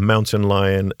 a mountain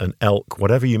lion, an elk,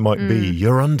 whatever you might be,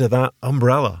 you're under that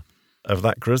umbrella of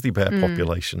that grizzly bear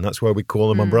population. That's why we call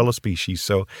them umbrella species.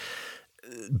 So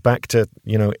back to,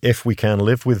 if we can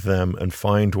live with them and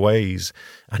find ways,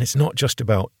 and it's not just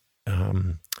about,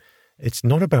 it's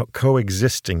not about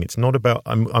coexisting. It's not about,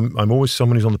 I'm always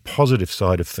someone who's on the positive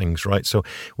side of things, right? So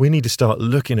we need to start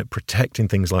looking at protecting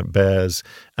things like bears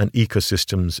and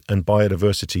ecosystems and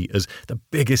biodiversity as the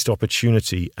biggest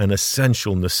opportunity and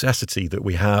essential necessity that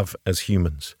we have as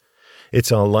humans. It's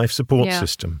our life support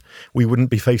system. We wouldn't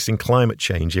be facing climate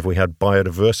change if we had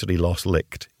biodiversity loss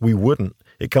licked. We wouldn't.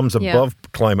 It comes above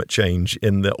climate change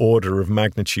in the order of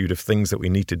magnitude of things that we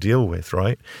need to deal with,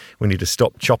 right? We need to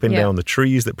stop chopping down the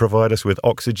trees that provide us with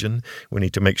oxygen. We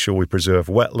need to make sure we preserve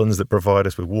wetlands that provide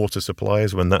us with water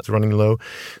supplies when that's running low.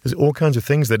 There's all kinds of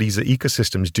things that these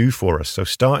ecosystems do for us. So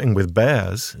starting with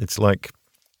bears, it's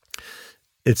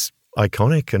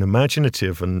iconic and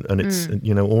imaginative, and it's,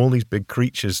 all these big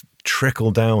creatures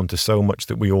trickle down to so much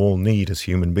that we all need as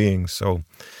human beings. So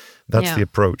that's the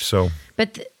approach. So,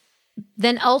 but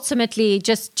then ultimately,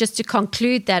 just to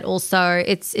conclude that also,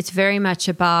 it's very much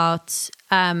about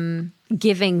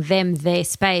giving them their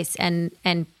space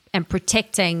and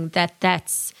protecting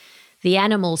that's the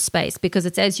animal space, because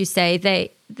it's, as you say,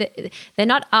 they're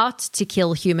not out to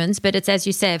kill humans, but it's, as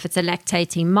you say, if it's a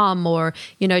lactating mom or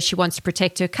she wants to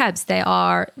protect her cubs, they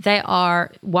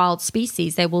are wild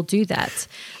species. They will do that.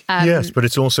 Yes, but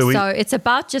it's also so it's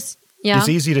about just. Yeah. It's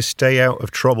easy to stay out of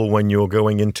trouble when you're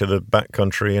going into the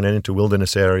backcountry and into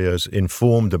wilderness areas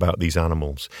informed about these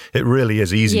animals. It really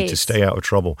is easy to stay out of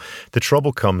trouble. The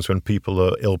trouble comes when people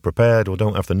are ill-prepared or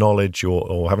don't have the knowledge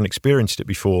or haven't experienced it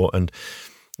before, and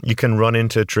you can run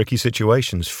into tricky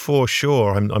situations, for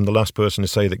sure. I'm the last person to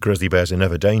say that grizzly bears are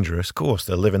never dangerous. Of course,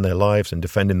 they're living their lives and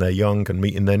defending their young and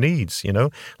meeting their needs,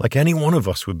 Like any one of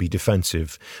us would be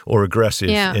defensive or aggressive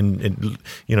in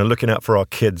looking out for our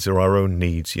kids or our own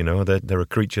needs, They're a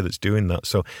creature that's doing that.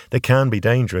 So they can be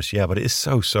dangerous, but it is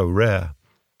so, so rare.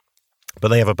 But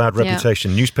they have a bad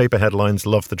reputation. Newspaper headlines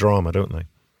love the drama, don't they?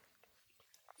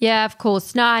 Yeah, of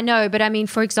course. No, I know. But I mean,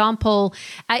 for example,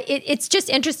 it's just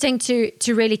interesting to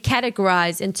really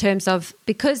categorize in terms of,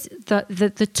 because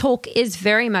the talk is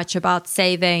very much about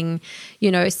saving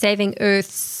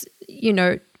Earth's,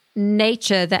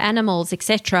 nature, the animals,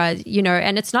 etc.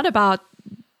 And it's not about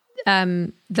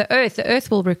the Earth. The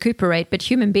Earth will recuperate, but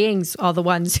human beings are the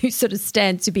ones who sort of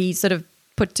stand to be sort of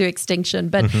put to extinction.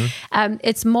 But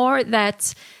it's more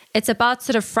that it's about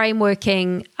sort of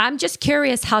frameworking. I'm just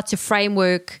curious how to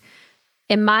framework,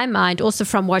 in my mind, also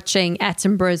from watching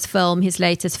Attenborough's film, his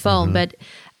latest film, but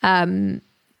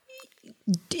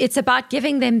it's about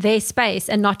giving them their space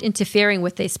and not interfering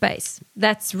with their space.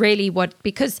 That's really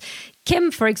because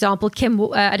Kim, for example,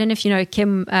 I don't know if you know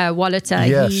Kim Wallater.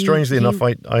 Yeah, strangely enough,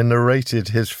 I narrated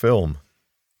his film.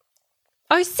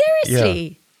 Oh, seriously?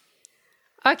 Yeah.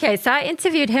 Okay, so I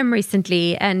interviewed him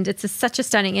recently, and it's such a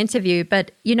stunning interview.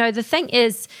 But, the thing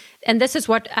is, and this is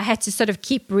what I had to sort of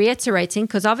keep reiterating,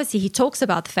 because obviously he talks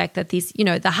about the fact that these,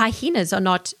 the hyenas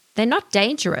they're not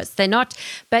dangerous. They're not.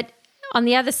 But on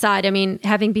the other side, I mean,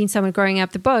 having been someone growing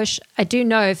up the bush, I do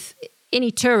know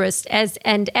any tourist,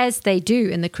 as they do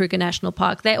in the Kruger National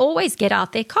Park, they always get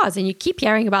out their cars, and you keep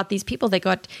hearing about these people that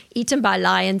got eaten by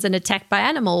lions and attacked by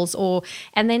animals,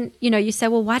 and then you say,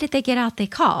 well, why did they get out their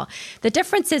car? The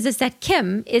difference is that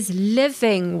Kim is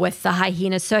living with the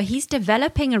hyenas, so he's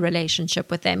developing a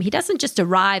relationship with them. He doesn't just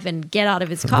arrive and get out of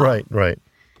his car. Right.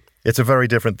 It's a very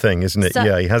different thing, isn't it?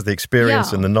 Yeah, he has the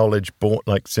experience and the knowledge bought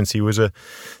since he was a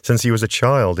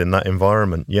child in that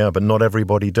environment. Yeah, but not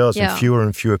everybody does, and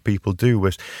fewer people do.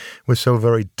 We're so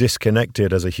very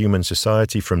disconnected as a human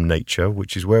society from nature,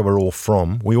 which is where we're all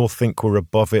from. We all think we're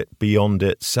above it, beyond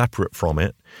it, separate from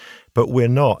it. But we're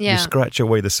not. Yeah. You scratch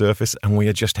away the surface and we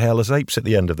are just hairless apes at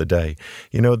the end of the day.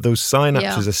 Those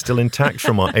synapses are still intact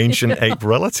from our ancient ape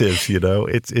relatives, we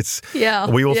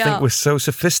all think we're so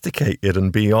sophisticated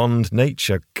and beyond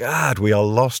nature. God, we are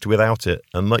lost without it.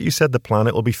 And like you said, the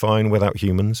planet will be fine without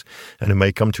humans. And it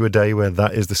may come to a day where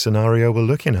that is the scenario we're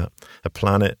looking at, a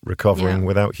planet recovering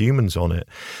without humans on it.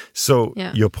 So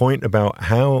your point about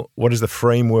what is the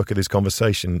framework of this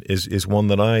conversation is one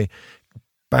that I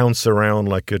bounce around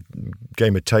like a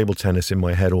game of table tennis in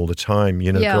my head all the time,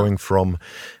 going from,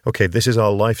 okay, this is our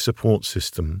life support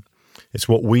system. It's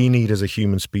what we need as a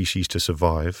human species to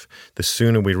survive. The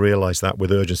sooner we realize that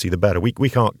with urgency, the better. We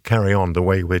can't carry on the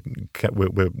way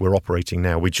we're operating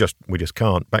now. We just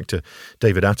can't. Back to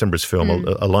David Attenborough's film,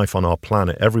 A Life on Our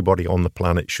Planet. Everybody on the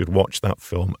planet should watch that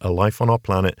film, A Life on Our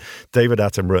Planet. David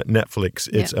Attenborough at Netflix.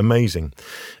 It's amazing.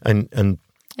 And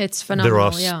it's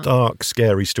phenomenal. There are stark,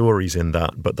 scary stories in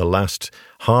that, but the last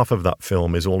half of that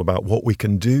film is all about what we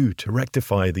can do to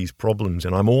rectify these problems.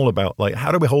 And I'm all about,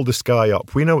 how do we hold the sky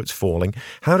up? We know it's falling.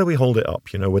 How do we hold it up?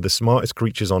 We're the smartest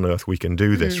creatures on Earth. We can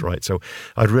do this, right? So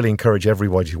I'd really encourage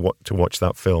everybody to watch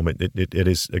that film. It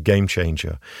is a game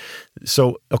changer.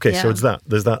 So, so it's that.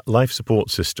 There's that life support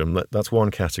system. That's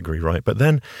one category, right? But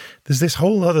then there's this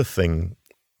whole other thing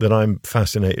that I'm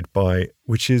fascinated by,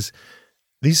 which is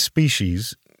these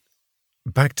species.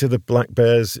 Back to the black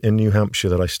bears in New Hampshire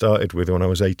that I started with when I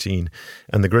was 18,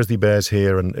 and the grizzly bears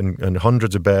here, and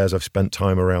hundreds of bears I've spent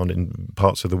time around in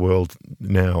parts of the world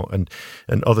now, and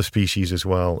other species as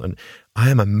well. And I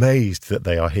am amazed that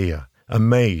they are here,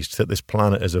 amazed that this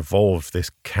planet has evolved this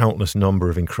countless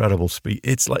number of incredible species.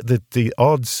 It's like the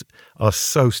odds are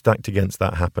so stacked against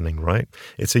that happening, right?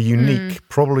 It's a unique,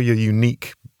 probably a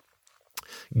unique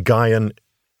Gaian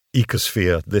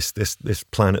ecosphere, this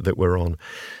planet that we're on.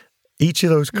 Each of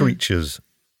those creatures,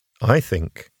 I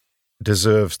think,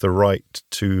 deserves the right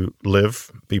to live,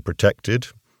 be protected,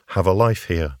 have a life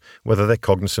here, whether they're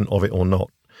cognizant of it or not.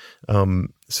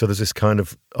 So there's this kind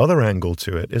of other angle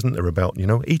to it, isn't there, about,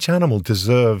 each animal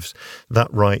deserves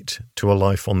that right to a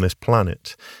life on this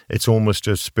planet. It's almost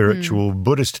a spiritual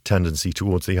Buddhist tendency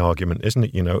towards the argument, isn't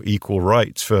it? Equal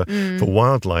rights for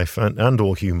wildlife and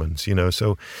all humans,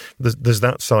 So there's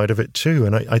that side of it too.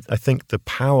 And I think the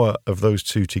power of those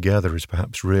two together is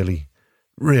perhaps really,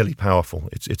 really powerful.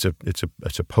 It's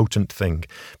a potent thing.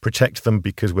 Protect them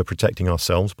because we're protecting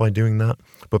ourselves by doing that,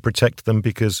 but protect them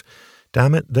because,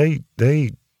 damn it, they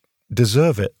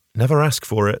deserve it. Never ask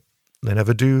for it. They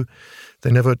never do.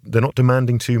 They're not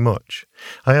demanding too much.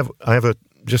 I have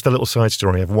just a little side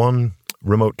story. I have one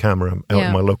remote camera out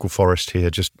in my local forest here,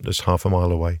 just half a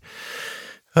mile away.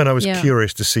 And I was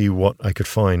curious to see what I could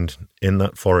find in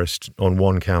that forest on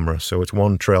one camera. So it's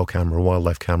one trail camera, a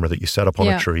wildlife camera that you set up on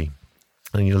a tree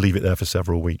and you leave it there for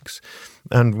several weeks.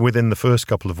 And within the first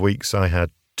couple of weeks, I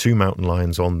had 2 mountain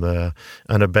lions on there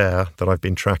and a bear that I've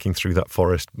been tracking through that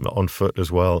forest on foot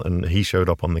as well. And he showed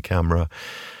up on the camera.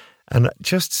 And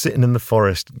just sitting in the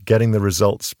forest, getting the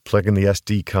results, plugging the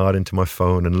SD card into my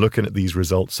phone and looking at these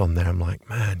results on there, I'm like,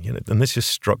 man, and this just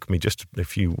struck me just a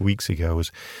few weeks ago,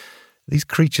 was these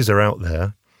creatures are out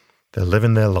there. They're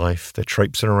living their life. They're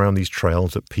traipsing around these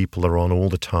trails that people are on all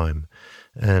the time.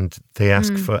 And they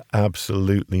ask for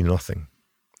absolutely nothing.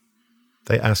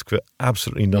 They ask for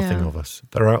absolutely nothing of us.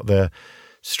 They're out there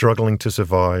struggling to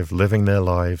survive, living their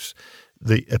lives,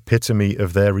 the epitome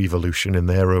of their evolution in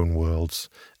their own worlds,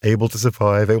 able to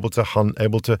survive, able to hunt,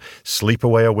 able to sleep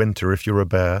away a winter if you're a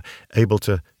bear, able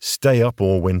to stay up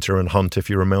all winter and hunt if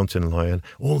you're a mountain lion.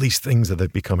 All these things that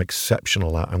they've become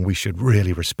exceptional at, and we should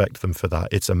really respect them for that.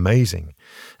 It's amazing.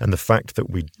 And the fact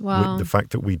that we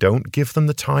don't give them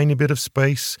the tiny bit of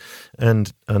space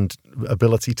and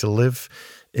ability to live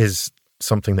is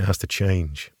something that has to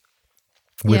change.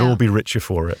 We'd all be richer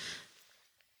for it.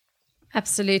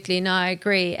 Absolutely. No, I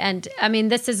agree. And I mean,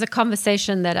 this is a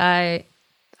conversation that I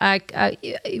like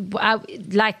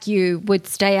you, would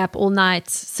stay up all night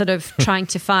sort of trying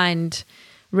to find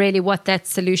really what that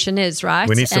solution is, right?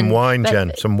 We need some wine,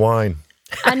 Jen, some wine.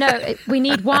 I know. We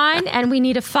need wine and we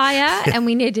need a fire and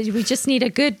we just need a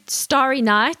good starry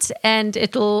night and I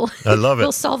love it.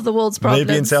 It'll solve the world's problems.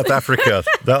 Maybe in South Africa.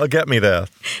 That'll get me there.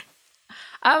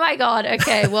 Oh my God.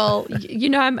 Okay. Well,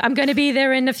 I'm going to be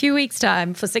there in a few weeks'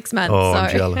 time for 6 months. Oh, I'm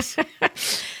jealous.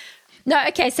 No,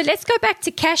 okay. So let's go back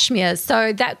to Kashmir.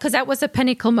 So because that was a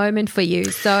pinnacle moment for you.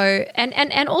 So,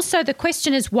 and also the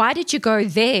question is, why did you go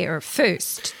there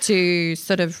first to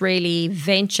sort of really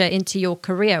venture into your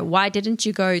career? Why didn't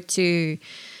you go to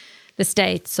the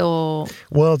States or?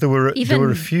 Well, there were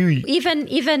a few.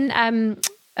 Even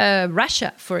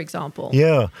Russia, for example.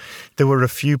 Yeah, there were a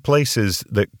few places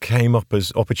that came up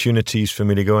as opportunities for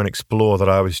me to go and explore that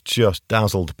I was just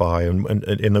dazzled by. And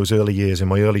in those early years, in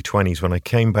my early 20s, when I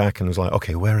came back and was like,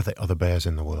 okay, where are the other bears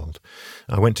in the world?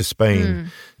 I went to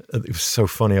Spain. It was so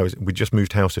funny. We just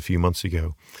moved house a few months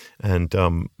ago. And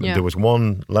there was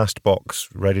one last box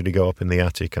ready to go up in the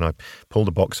attic. And I pulled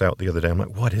a box out the other day. I'm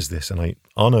like, what is this? And I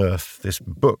unearthed this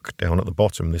book down at the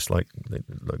bottom, this like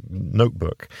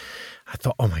notebook. I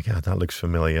thought, oh my God, that looks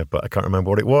familiar, but I can't remember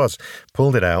what it was.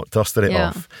 Pulled it out, dusted it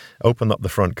off, opened up the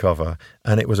front cover,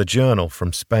 and it was a journal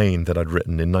from Spain that I'd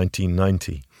written in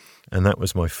 1990. And that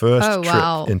was my first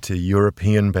trip into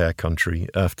European bear country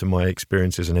after my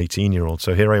experience as an 18-year-old.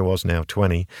 So here I was now,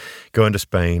 20, going to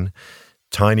Spain,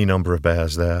 tiny number of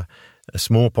bears there, a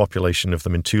small population of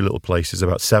them in two little places,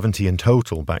 about 70 in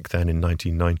total back then in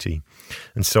 1990.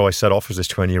 And so I set off as this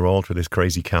 20-year-old with this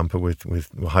crazy camper with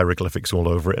hieroglyphics all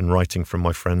over it and writing from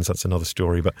my friends. That's another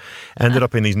story. But ended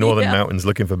up in these northern mountains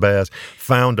looking for bears,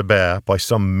 found a bear by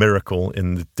some miracle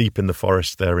deep in the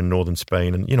forest there in northern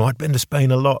Spain. And, I'd been to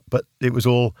Spain a lot, but it was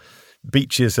all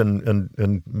beaches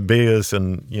and beers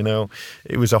and,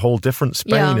 it was a whole different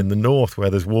Spain in the north where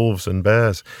there's wolves and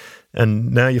bears.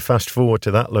 And now you fast forward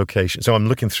to that location. So I'm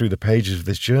looking through the pages of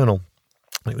this journal.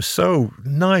 It was so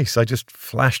nice. I just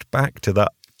flashed back to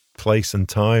that place and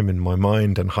time in my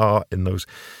mind and heart in those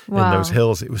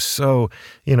hills. It was so,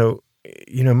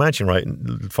 imagine, right,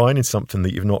 finding something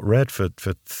that you've not read for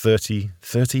 30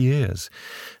 years.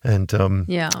 And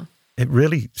it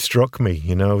really struck me,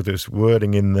 there's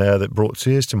wording in there that brought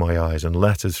tears to my eyes and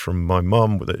letters from my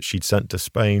mum that she'd sent to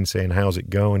Spain saying, how's it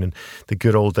going? And the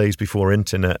good old days before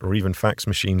internet or even fax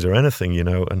machines or anything,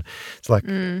 and it's like,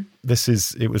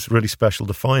 it was really special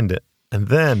to find it. And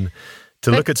then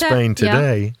to look at Spain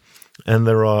today, and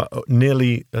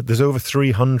there's over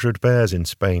 300 bears in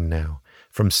Spain now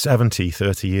from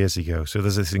 30 years ago. So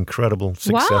there's this incredible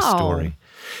success story.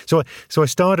 So I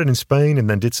started in Spain and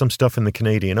then did some stuff in the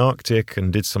Canadian Arctic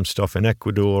and did some stuff in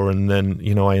Ecuador. And then,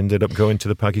 I ended up going to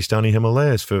the Pakistani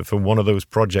Himalayas for one of those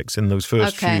projects in those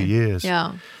first few years.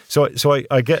 Yeah. So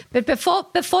I get... But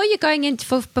before you're going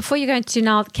to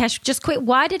now, Cash, just quick,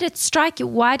 why did it strike you?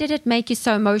 Why did it make you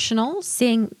so emotional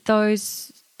seeing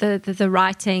those, the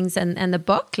writings and the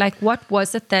book? Like, what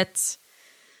was it that...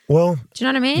 Well... Do you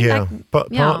know what I mean? Yeah,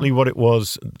 but partly what it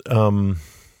was...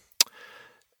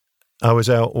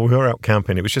 we were out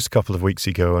camping. It was just a couple of weeks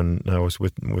ago, and I was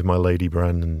with my lady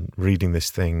Brandon reading this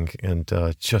thing and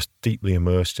just deeply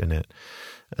immersed in it.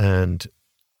 And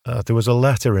there was a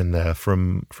letter in there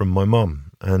from my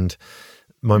mum, and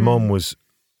my mum was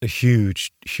a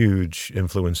huge, huge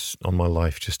influence on my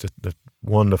life. Just a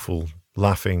wonderful,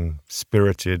 laughing,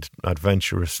 spirited,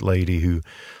 adventurous lady who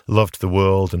loved the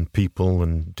world and people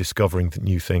and discovering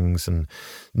new things and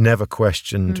never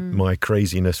questioned my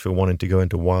craziness for wanting to go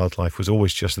into wildlife, was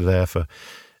always just there for...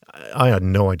 I had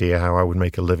no idea how I would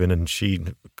make a living, and she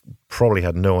probably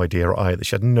had no idea either.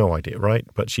 She had no idea, right?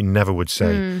 But she never would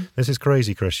say, this is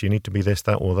crazy, Chris, you need to be this,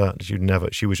 that, or that.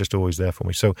 She was just always there for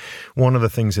me. So one of the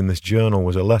things in this journal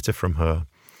was a letter from her,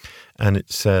 and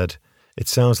it said... It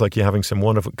sounds like you're having some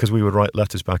wonderful... Because we would write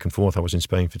letters back and forth. I was in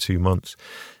Spain for 2 months.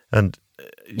 And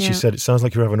she said, it sounds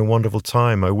like you're having a wonderful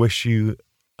time. I wish you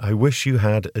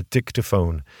had a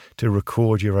dictaphone to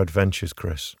record your adventures,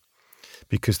 Chris,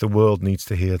 because the world needs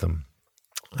to hear them.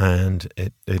 And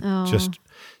it just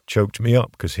choked me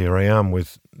up, because here I am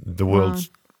with the world's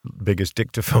biggest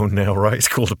dictaphone now, right? It's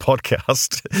called a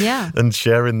podcast. Yeah. And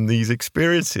sharing these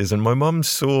experiences. And my mum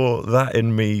saw that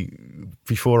in me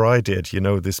before I did,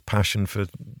 this passion for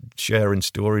sharing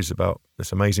stories about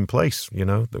this amazing place,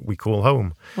 that we call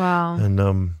home. Wow. And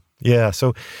and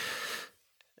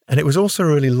it was also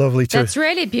really lovely to... That's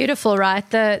really beautiful, right?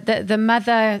 The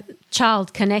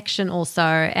mother-child connection also.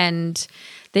 And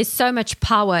there's so much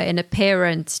power in a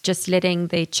parent just letting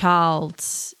their child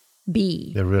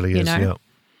be. There really is, yeah.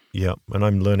 Yeah, and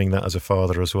I'm learning that as a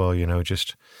father as well,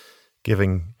 just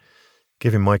giving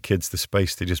my kids the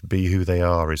space to just be who they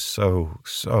are is so,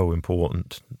 so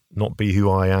important. Not be who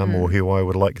I am or who I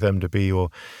would like them to be, or,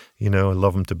 I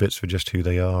love them to bits for just who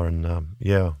they are. And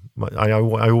I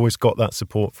always got that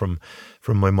support from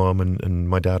my mom and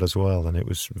my dad as well. And it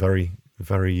was very,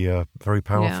 very, very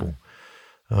powerful.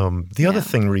 The other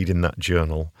thing reading that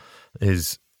journal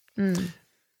is, as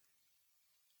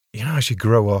you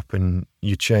grow up and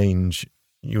you change,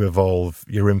 you evolve,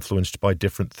 you're influenced by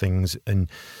different things. And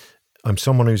I'm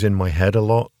someone who's in my head a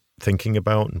lot, thinking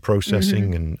about and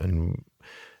processing and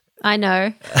I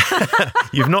know.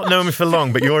 You've not known me for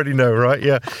long, but you already know, right?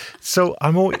 Yeah. So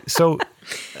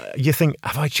you think,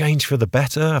 have I changed for the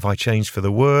better? Have I changed for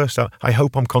the worse? I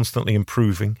hope I'm constantly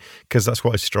improving, because that's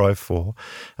what I strive for.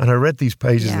 And I read these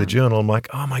pages of the journal. I'm like,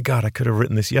 oh my God, I could have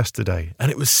written this yesterday. And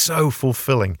it was so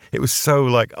fulfilling. It was so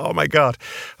like, oh my God,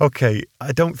 okay,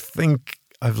 I don't think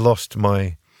I've lost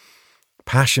my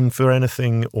passion for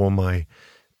anything or my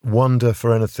wonder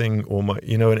for anything, or my,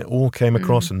 and it all came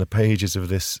across in the pages of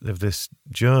this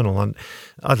journal. And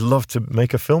I'd love to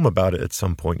make a film about it at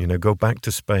some point. Go back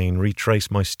to Spain, retrace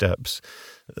my steps.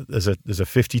 There's a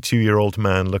 52-year-old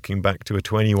man looking back to a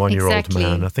 21-year-old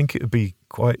man. I think it would be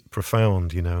quite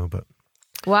profound, But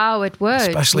wow, it would.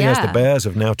 Especially as the bears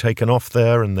have now taken off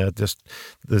there, and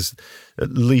there's at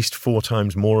least 4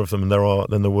 times more of them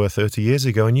than there were 30 years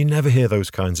ago. And you never hear those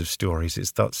kinds of stories.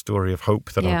 It's that story of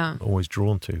hope that I'm always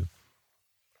drawn to.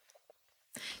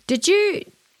 Did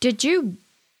you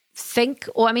think,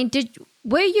 or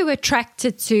were you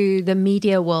attracted to the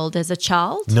media world as a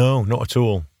child? No, not at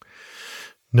all.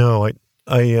 No,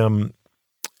 I in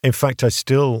fact, I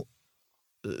still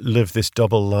live this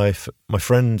double life.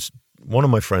 One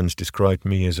of my friends described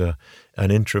me as an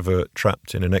introvert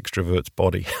trapped in an extrovert's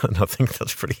body, and I think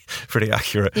that's pretty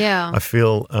accurate. Yeah, I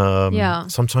feel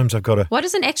sometimes I've got to. What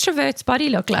does an extrovert's body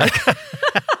look like?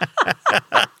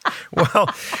 Well,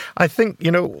 I think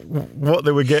what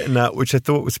they were getting at, which I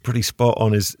thought was pretty spot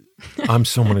on, is I'm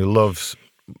someone who loves.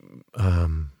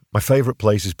 My favorite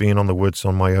place is being on the woods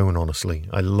on my own. Honestly,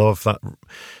 I love that.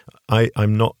 I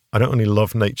don't only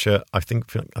love nature. I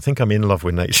think I'm in love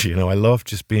with nature. I love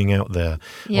just being out there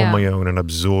on my own and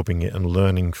absorbing it and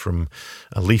learning from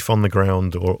a leaf on the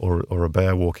ground or a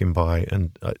bear walking by.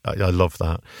 And I love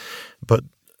that. But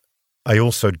I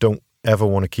also don't ever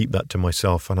want to keep that to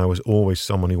myself. And I was always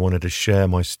someone who wanted to share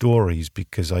my stories,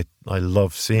 because I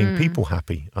love seeing people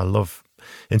happy. I love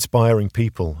inspiring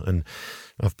people. And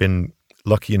I've been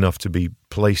lucky enough to be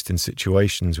placed in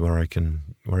situations where I can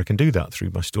do that through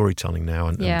my storytelling now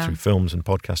and through films and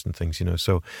podcasts and things,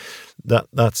 so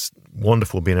that's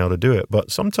wonderful being able to do it. But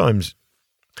sometimes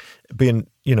being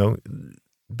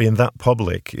that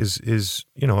public is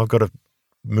I've got to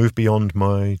move beyond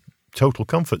my total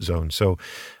comfort zone. So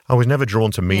I was never drawn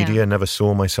to media, never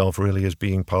saw myself really as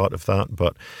being part of that,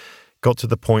 but got to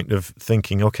the point of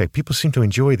thinking, okay, people seem to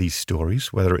enjoy these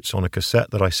stories, whether it's on a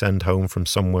cassette that I send home from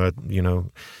somewhere,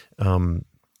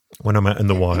 when I'm out in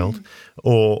the wild,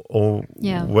 or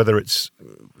whether it's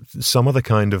some other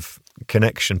kind of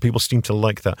connection. People seem to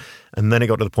like that. And then it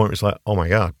got to the point where it's like, oh my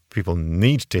God, people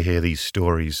need to hear these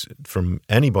stories from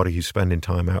anybody who's spending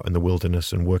time out in the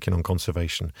wilderness and working on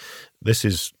conservation. This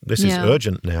is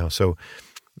urgent now. So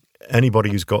anybody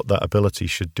who's got that ability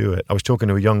should do it. I was talking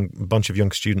to a bunch of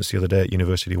young students the other day at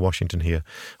University of Washington here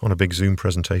on a big Zoom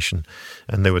presentation,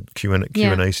 and they were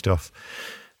Q&A stuff.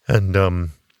 And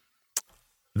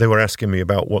they were asking me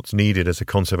about what's needed as a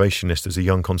conservationist, as a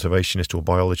young conservationist or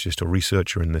biologist or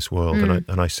researcher in this world.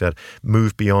 And I said,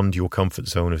 move beyond your comfort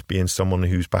zone of being someone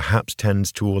who's perhaps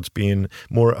tends towards being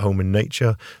more at home in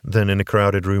nature than in a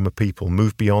crowded room of people.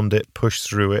 Move beyond it, push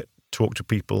through it, talk to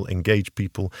people, engage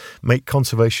people, make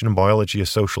conservation and biology a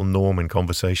social norm in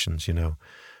conversations, We're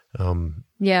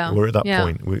at that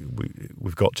point.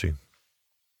 We've got to.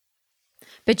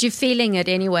 But you're feeling it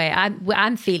anyway.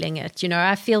 I'm feeling it,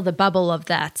 I feel the bubble of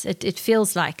that. It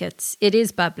feels like it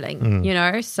is bubbling,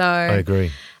 so. I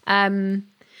agree.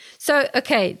 So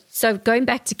going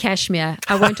back to Kashmir,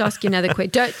 I won't ask you another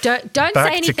question. Don't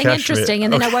say anything interesting,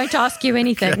 and then I won't ask you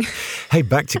anything. Hey,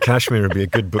 Back to Kashmir would be a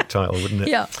good book title, wouldn't it?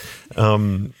 Yeah. Or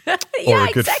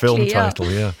a good film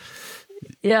title, yeah.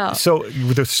 Yeah. So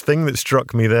the thing that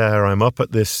struck me there, I'm up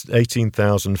at this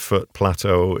 18,000-foot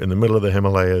plateau in the middle of the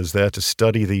Himalayas there to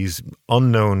study these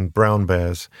unknown brown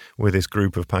bears with this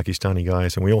group of Pakistani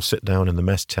guys, and we all sit down in the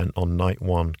mess tent on night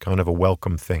one, kind of a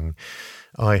welcome thing.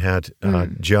 I had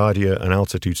giardia and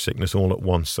altitude sickness all at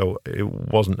once, so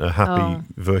it wasn't a happy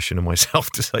version of myself,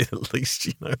 to say the least,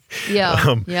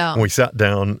 Yeah, We sat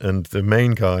down, and the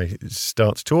main guy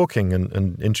starts talking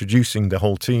and introducing the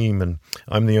whole team, and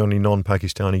I'm the only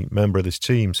non-Pakistani member of this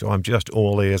team, so I'm just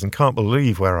all ears and can't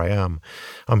believe where I am.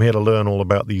 I'm here to learn all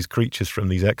about these creatures from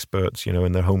these experts,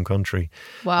 in their home country.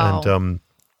 Wow. And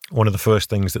one of the first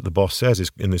things that the boss says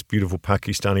is in this beautiful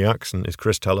Pakistani accent is,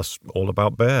 "Chris, tell us all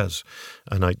about bears."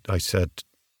 And I said,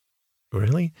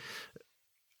 "Really?"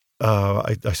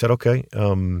 I said, "Okay."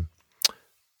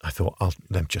 I thought,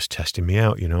 them just testing me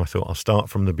out, I thought I'll start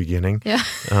from the beginning. Yeah.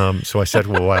 So I said,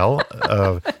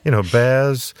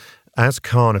 bears as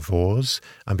carnivores.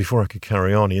 And before I could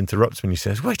carry on, he interrupts me and he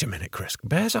says, "Wait a minute, Chris,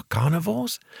 bears are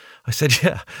carnivores?" I said,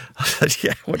 "Yeah."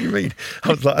 "What do you mean?"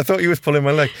 I thought he was pulling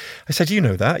my leg. I said, "You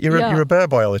know that. You're a bear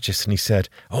biologist." And he said,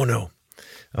 "Oh, no,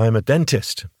 I'm a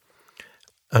dentist."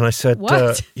 And I said,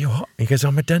 "What? You what?" He goes,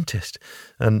 "I'm a dentist.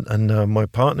 And my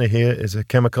partner here is a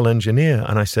chemical engineer."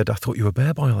 And I said, "I thought you were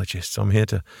bear biologists. I'm here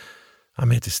to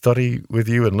study with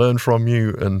you and learn from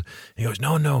you." And he goes,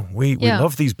 No, we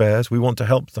love these bears. We want to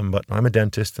help them, but I'm a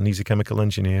dentist and he's a chemical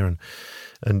engineer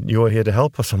and you're here to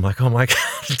help us." I'm like, oh my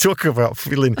God, talk about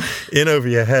feeling in over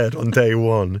your head on day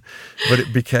one. But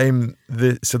it became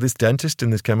this dentist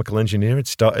and this chemical engineer had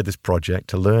started this project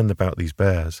to learn about these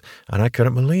bears. And I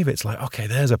couldn't believe it. It's like, okay,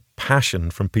 there's a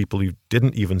passion from people who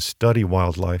didn't even study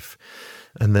wildlife.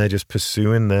 And they're just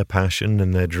pursuing their passion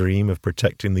and their dream of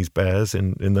protecting these bears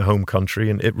in the home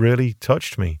country. And it really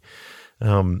touched me.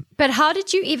 But how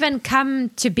did you even come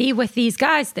to be with these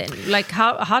guys then? Like,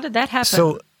 how did that happen?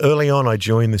 So early on, I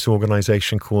joined this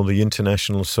organization called the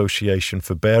International Association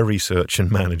for Bear Research and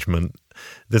Management.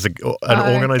 There's an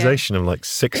organization of like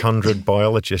 600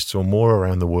 biologists or more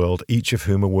around the world, each of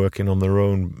whom are working on their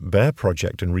own bear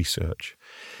project and research.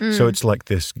 So it's like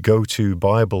this go-to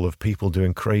Bible of people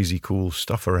doing crazy cool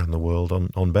stuff around the world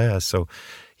on bears. So,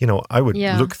 I would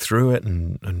look through it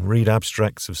and read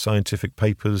abstracts of scientific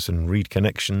papers and read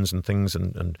connections and things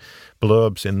and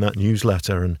blurbs in that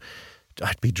newsletter. And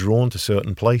I'd be drawn to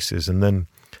certain places. And then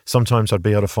sometimes I'd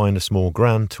be able to find a small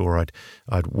grant or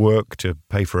I'd work to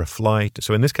pay for a flight.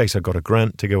 So in this case, I got a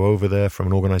grant to go over there from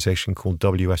an organization called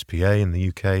WSPA in the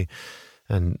UK.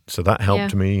 And so that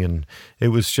helped me. And it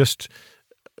was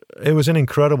an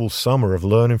incredible summer of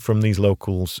learning from these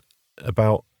locals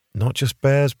about not just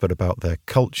bears, but about their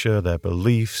culture, their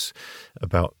beliefs,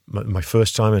 about my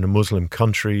first time in a Muslim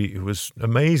country. It was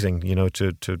amazing,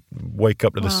 to wake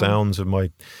up to the sounds of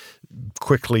my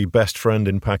quickly best friend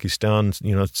in Pakistan,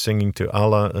 singing to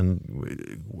Allah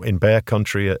and in bear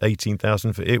country at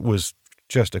 18,000 feet. It was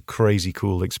just a crazy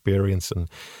cool experience and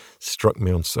struck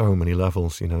me on so many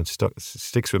levels, and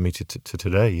sticks with me to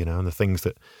today, and the things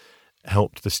that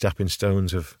helped the stepping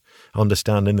stones of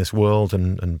understanding this world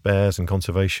and bears and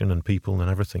conservation and people and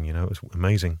everything. It was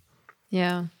amazing.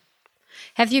 Yeah.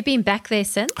 Have you been back there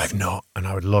since? I've not, and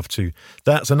I would love to.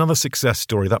 That's another success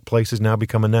story. That place has now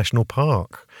become a national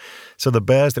park. So the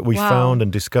bears that we found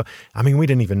and discovered, we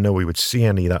didn't even know we would see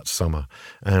any that summer.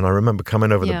 And I remember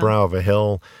coming over the brow of a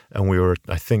hill, and we were,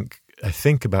 I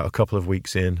think about a couple of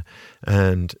weeks in,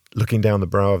 and looking down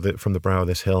from the brow of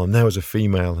this hill, and there was a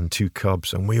female and two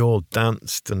cubs, and we all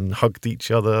danced and hugged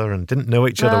each other and didn't know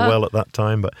each other well at that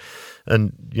time.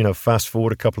 And fast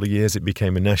forward a couple of years, it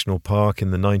became a national park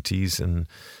in the 90s, and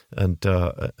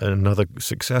another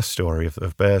success story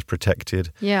of bears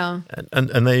protected. Yeah.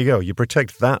 And there you go. You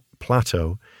protect that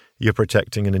plateau, you're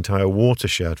protecting an entire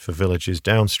watershed for villages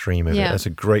downstream of it. That's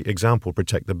a great example.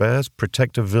 Protect the bears,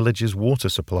 protect a village's water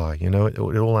supply. It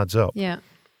all adds up. Yeah.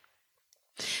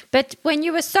 But when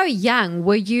you were so young,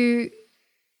 were you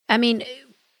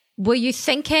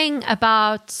thinking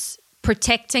about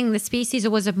protecting the species,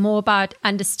 or was it more about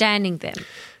understanding them?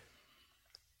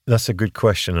 That's a good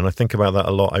question, and I think about that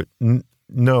a lot.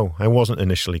 No, I wasn't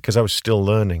initially, because I was still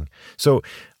learning. So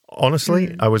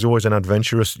honestly, I was always an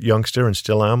adventurous youngster and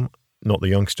still am. Not the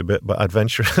youngster bit, but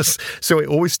adventurous. So it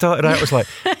always started out as like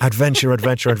adventure.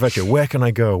 Where can I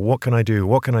go? What can I do?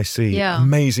 What can I see? Yeah.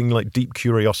 Amazing, like deep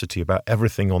curiosity about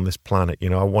everything on this planet.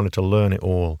 I wanted to learn it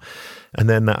all. And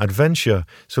then that adventure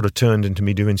sort of turned into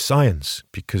me doing science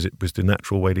because it was the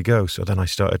natural way to go. So then I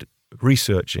started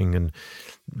researching and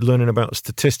learning about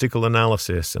statistical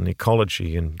analysis and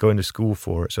ecology and going to school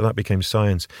for it. So that became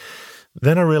science.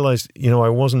 Then I realized, I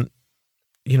wasn't,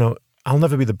 I'll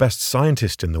never be the best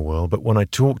scientist in the world, but when I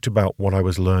talked about what I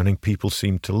was learning, people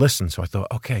seemed to listen. So I thought,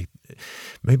 okay,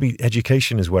 maybe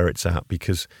education is where it's at,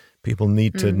 because people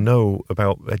need to know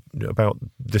about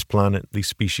this planet, these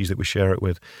species that we share it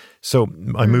with. So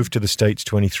I moved to the States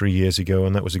 23 years ago,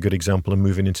 and that was a good example of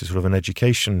moving into sort of an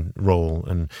education role.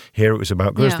 And here it was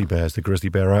about grizzly bears, the Grizzly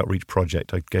Bear Outreach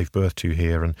Project I gave birth to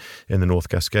here and in the North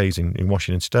Cascades in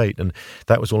Washington State. And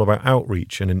that was all about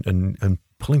outreach and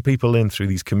pulling people in through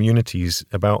these communities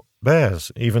about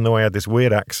bears, even though I had this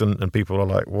weird accent and people are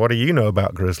like, what do you know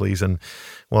about grizzlies? And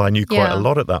well, I knew quite a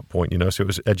lot at that point, so it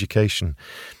was education.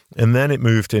 And then it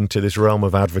moved into this realm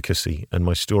of advocacy, and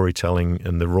my storytelling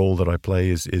and the role that I play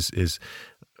is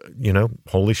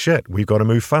holy shit, we've got to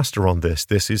move faster on this.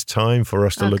 This is time for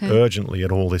us to look urgently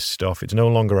at all this stuff. It's no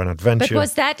longer an adventure.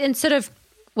 But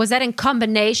was that in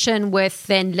combination with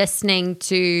then listening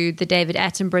to the David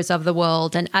Attenboroughs of the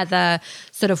world and other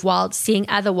sort of seeing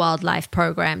other wildlife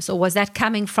programs? Or was that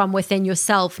coming from within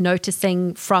yourself,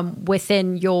 noticing from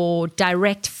within your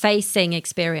direct facing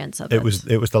experience of it? It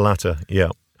was the latter, yeah.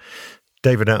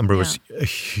 David Attenborough was a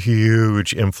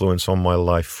huge influence on my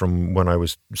life from when I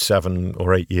was 7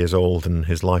 or 8 years old, and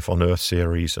his Life on Earth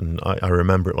series. And I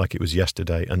remember it like it was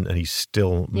yesterday, and he's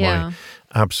still my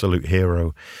absolute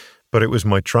hero. But it was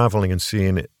my traveling and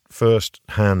seeing it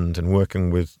firsthand and working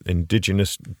with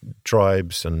indigenous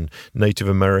tribes and Native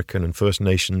American and First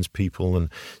Nations people and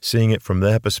seeing it from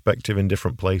their perspective in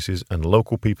different places and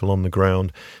local people on the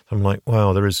ground. I'm like,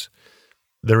 wow, there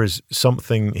is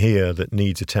something here that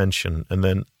needs attention. And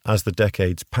then as the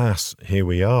decades pass, here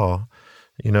we are,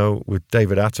 with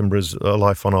David Attenborough's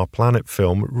Life on Our Planet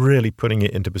film, really putting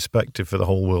it into perspective for the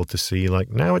whole world to see, like,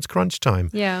 now it's crunch time.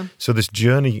 Yeah. So this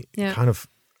journey kind of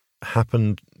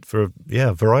happened for in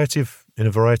a variety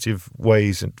of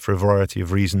ways and for a variety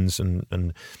of reasons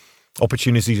and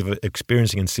opportunities of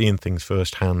experiencing and seeing things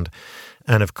firsthand.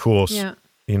 And of course,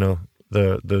 the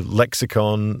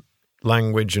lexicon,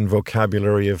 language and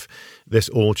vocabulary of this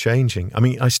all changing. I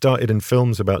mean, I started in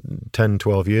films about 10,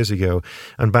 12 years ago,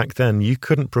 and back then you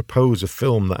couldn't propose a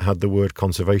film that had the word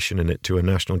conservation in it to a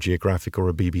National Geographic or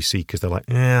a BBC because they're like,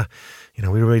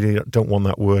 we really don't want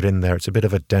that word in there. It's a bit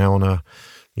of a downer.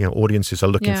 Audiences are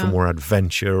looking for more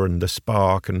adventure and the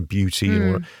spark and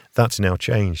beauty. That's now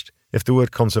changed. If the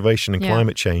word conservation and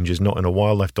climate change is not in a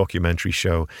wildlife documentary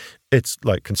show, it's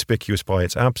like conspicuous by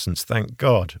its absence, thank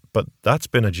God. But that's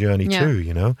been a journey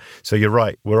too, So you're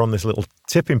right. We're on this little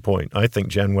tipping point, I think,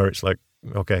 Jen, where it's like,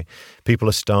 okay, people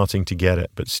are starting to get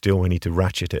it, but still we need to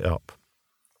ratchet it up.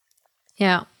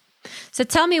 Yeah. So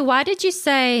tell me, why did you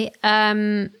say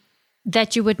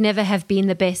that you would never have been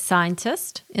the best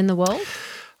scientist in the world?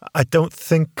 I don't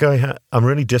think I'm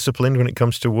really disciplined when it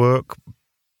comes to work,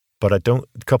 but a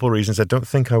couple of reasons. I don't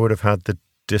think I would have had the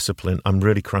discipline. I'm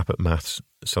really crap at maths,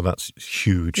 so that's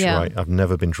huge, right? I've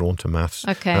never been drawn to maths.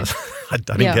 Okay. I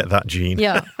didn't get that gene.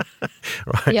 Yeah.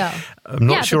 Right. Yeah. I'm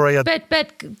not sure I had...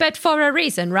 But for a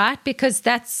reason, right? Because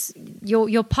that's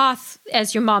your path,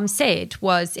 as your mom said,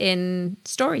 was in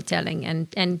storytelling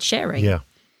and sharing.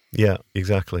 Yeah,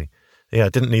 exactly. Yeah, I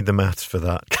didn't need the maths for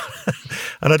that.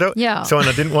 And I don't. Yeah. So, and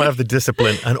I didn't want to have the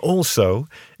discipline. And also,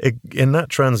 in that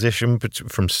transition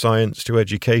from science to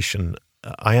education,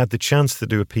 I had the chance to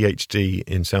do a PhD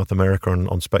in South America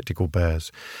on spectacled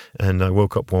bears. And I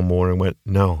woke up one morning and went,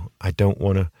 no, I don't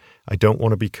want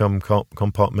to become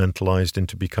compartmentalized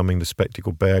into becoming the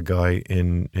spectacled bear guy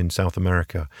in South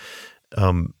America.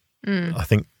 I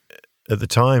think at the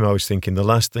time I was thinking the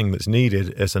last thing that's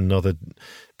needed is another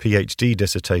PhD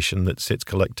dissertation that sits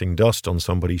collecting dust on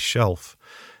somebody's shelf.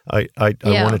 I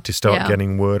wanted to start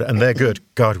getting word, and they're good.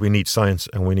 God, we need science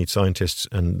and we need scientists,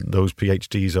 and those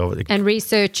PhDs are... And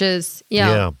researchers,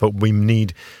 Yeah, but we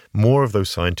need more of those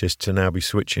scientists to now be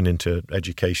switching into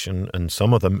education, and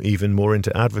some of them even more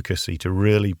into advocacy, to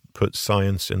really put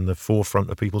science in the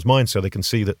forefront of people's minds so they can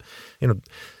see that,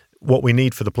 what we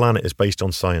need for the planet is based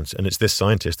on science, and it's this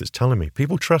scientist that's telling me.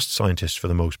 People trust scientists for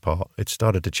the most part. It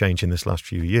started to change in this last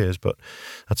few years, but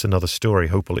that's another story.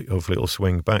 Hopefully it'll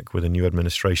swing back with a new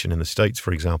administration in the States,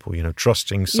 for example,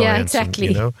 trusting science. Yeah,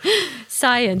 exactly. And,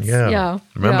 science, yeah.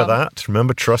 Remember that?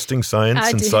 Remember trusting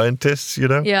science and scientists,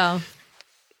 Yeah.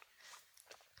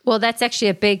 Well, that's actually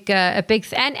a big and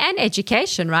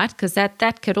education, right? Because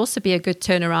that could also be a good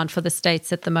turnaround for the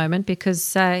States at the moment,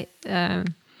 because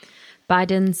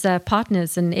Biden's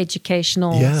partners and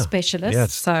educational specialists. Yeah,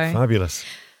 it's fabulous.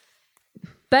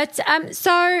 But I'm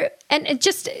so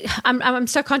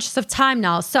conscious of time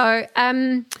now. So,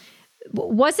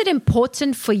 was it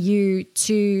important for you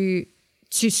to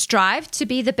strive to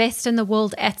be the best in the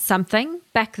world at something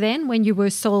back then when you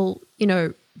were still,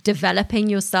 developing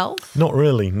yourself? Not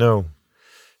really. No.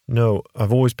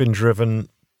 I've always been driven,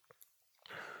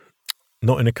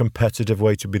 not in a competitive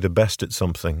way to be the best at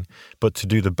something, but to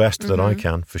do the best that I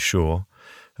can, for sure,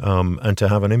 and to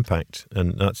have an impact.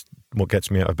 And that's what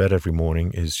gets me out of bed every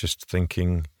morning, is just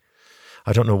thinking,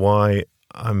 I don't know why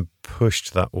I'm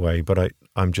pushed that way, but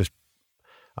I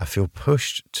feel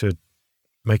pushed to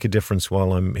make a difference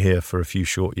while I'm here for a few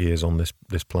short years on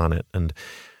this planet. And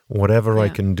whatever I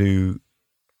can do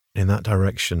in that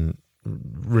direction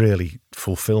really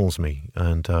fulfills me.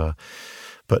 And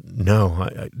but no,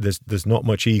 there's not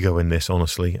much ego in this.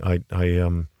 Honestly,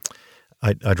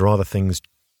 I'd rather things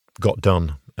got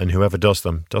done, and whoever does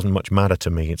them doesn't much matter to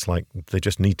me. It's like they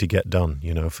just need to get done,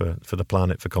 for the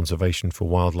planet, for conservation, for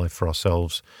wildlife, for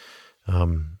ourselves.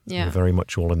 We're very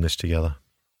much all in this together.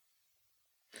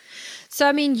 So,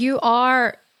 I mean, you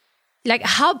are, like,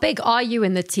 how big are you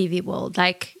in the TV world?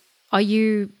 Like,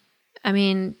 did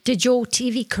your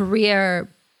TV career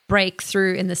break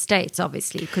through in the States,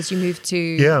 obviously, because you moved to...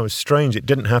 Yeah, it was strange. It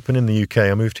didn't happen in the UK.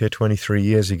 I moved here 23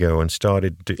 years ago and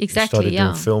started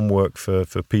doing film work for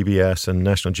PBS and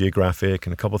National Geographic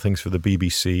and a couple of things for the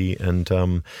BBC,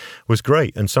 and was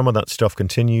great. And some of that stuff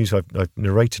continues. I've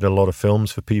narrated a lot of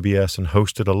films for PBS and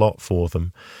hosted a lot for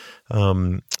them.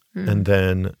 And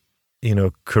then,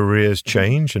 careers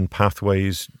change and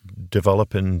pathways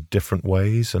develop in different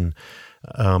ways, and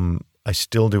I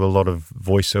still do a lot of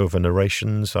voiceover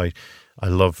narrations. I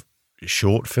love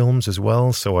short films as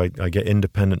well, so I get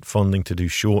independent funding to do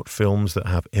short films that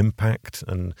have impact.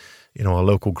 And, our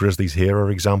local Grizzlies here are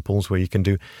examples where you can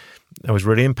do... I was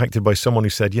really impacted by someone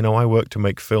who said, I work to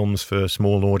make films for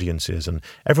small audiences, and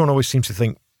everyone always seems to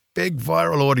think big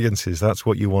viral audiences, that's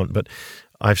what you want. But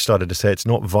I've started to say it's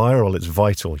not viral, it's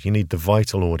vital. You need the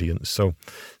vital audience. So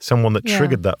someone that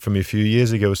triggered that for me a few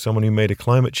years ago was someone who made a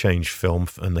climate change film,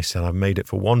 and they said, I've made it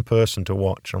for one person to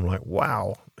watch. I'm like,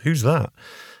 wow, who's that?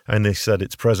 And they said,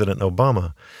 it's President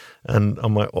Obama. And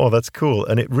I'm like, oh, that's cool.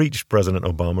 And it reached President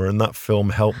Obama, and that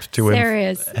film helped to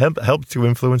helped to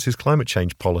influence his climate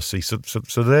change policy. So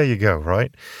there you go,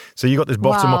 right? So you got this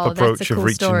bottom-up approach of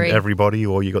reaching everybody,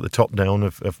 or you got the top-down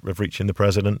of reaching the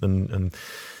president, and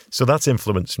so that's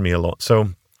influenced me a lot. So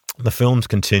the films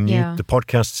continue. Yeah. The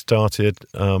podcast started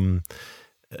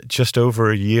just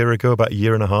over a year ago, about a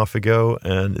year and a half ago,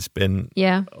 and it's been,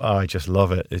 I just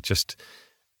love it. It's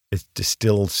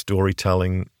distilled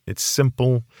storytelling. It's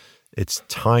simple. It's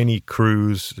tiny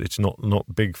crews. It's not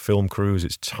big film crews.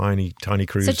 It's tiny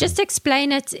crews. So just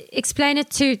explain it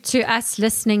to us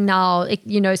listening now,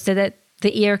 so that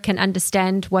the ear can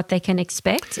understand what they can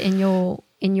expect in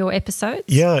your episodes?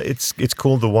 Yeah, it's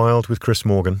called The Wild with Chris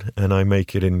Morgan, and I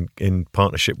make it in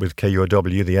partnership with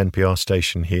KUOW, the NPR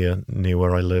station here near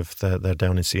where I live. They're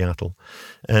down in Seattle.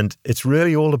 And it's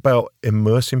really all about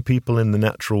immersing people in the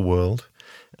natural world,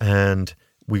 and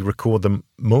we record them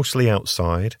mostly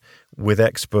outside with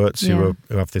experts who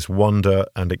have this wonder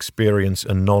and experience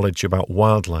and knowledge about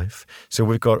wildlife. So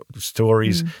we've got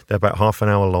stories, they're about half an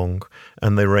hour long,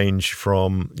 and they range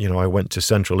from, I went to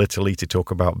central Italy to talk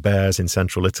about bears in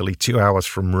central Italy, 2 hours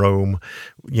from Rome,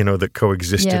 that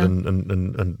coexisted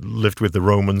and lived with the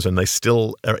Romans, and they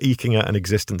still are eking out an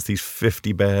existence, these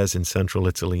 50 bears in central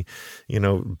Italy,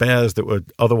 bears that were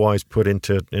otherwise put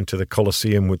into the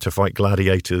Colosseum to fight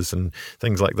gladiators and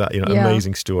things like that,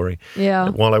 amazing story. Yeah.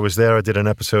 While I was there, I did an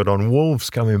episode on wolves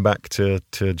coming back to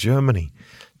Germany.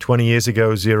 20 years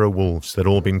ago, 0 wolves. They'd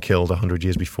all been killed 100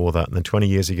 years before that. And then 20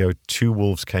 years ago, 2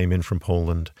 wolves came in from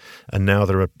Poland. And now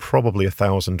there are probably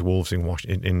 1,000 wolves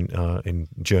in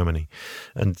Germany.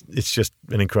 And it's just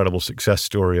an incredible success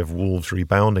story of wolves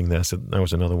rebounding there. So that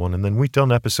was another one. And then we've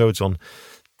done episodes on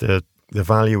the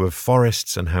value of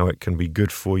forests and how it can be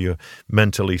good for you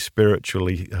mentally,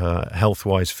 spiritually,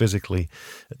 health-wise, physically.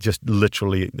 Just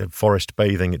literally forest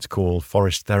bathing, it's called,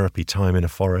 forest therapy, time in a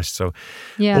forest. So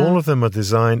all of them are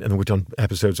designed, and we've done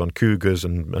episodes on cougars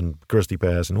and grizzly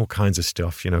bears and all kinds of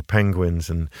stuff, penguins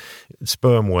and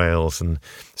sperm whales. And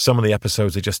some of the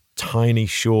episodes are just tiny,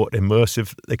 short,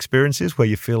 immersive experiences where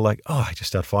you feel like, oh, I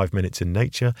just had 5 minutes in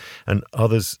nature. And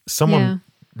others, someone...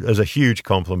 as a huge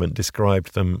compliment,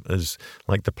 described them as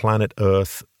like the planet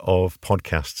Earth of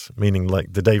podcasts, meaning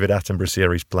like the David Attenborough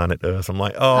series Planet Earth. I'm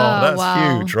like, that's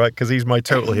huge, right? Because he's my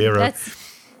total hero.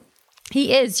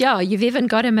 He is, yeah. You've even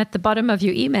got him at the bottom of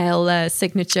your email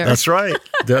signature. That's right.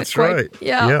 That's right.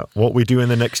 Yeah. What we do in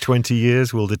the next 20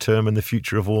 years will determine the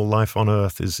future of all life on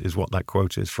Earth is what that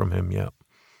quote is from him, yeah.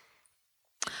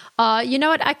 You know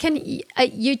what?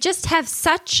 You just have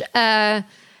such a...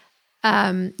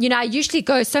 I usually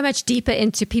go so much deeper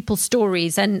into people's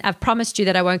stories, and I've promised you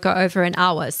that I won't go over an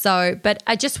hour. So, but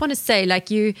I just want to say, like,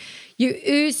 you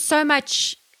ooze so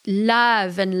much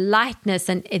love and lightness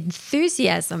and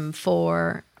enthusiasm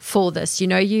for this.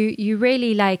 You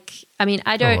really like. I mean,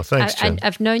 I don't. Thanks,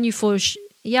 I've known you for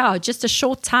just a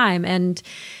short time, and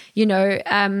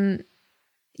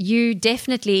you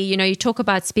definitely, you talk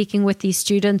about speaking with these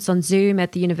students on Zoom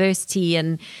at the university,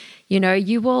 and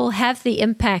you will have the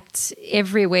impact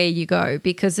everywhere you go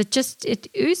because it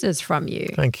oozes from you.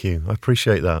 Thank you. I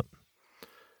appreciate that.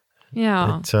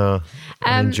 Yeah.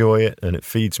 I enjoy it, and it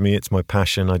feeds me. It's my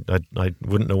passion. I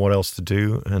wouldn't know what else to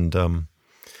do, and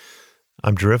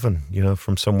I'm driven,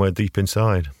 from somewhere deep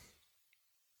inside.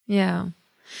 Yeah.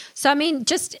 So, I mean,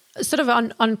 just sort of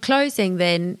on closing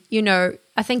then,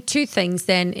 I think two things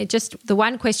then. The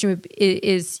one question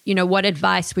is, what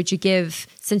advice would you give,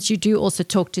 since you do also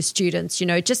talk to students,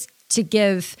 just to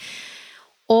give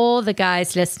all the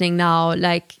guys listening now,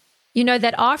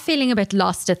 that are feeling a bit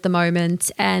lost at the moment,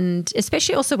 and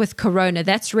especially also with Corona,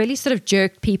 that's really sort of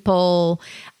jerked people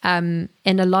in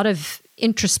a lot of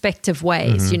introspective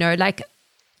ways,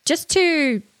 just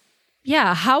to,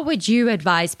 how would you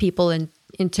advise people in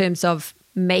terms of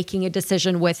making a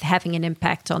decision with having an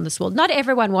impact on this world? Not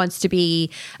everyone wants to be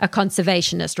a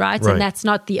conservationist, right? And that's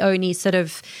not the only sort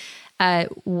of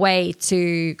way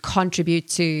to contribute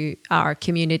to our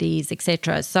communities,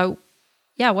 etc. So,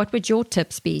 what would your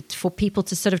tips be for people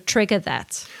to sort of trigger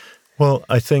that? Well,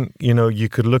 I think, you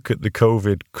could look at the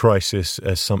COVID crisis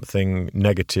as something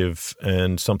negative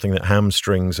and something that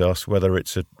hamstrings us, whether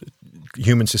it's a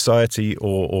human society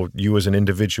or you as an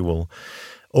individual.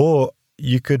 Or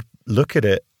you could look at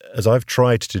it, as I've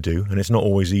tried to do, and it's not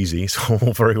always easy, it's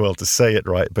all very well to say it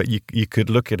right, but you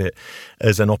could look at it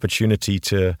as an opportunity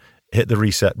to hit the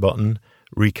reset button,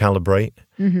 recalibrate,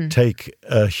 take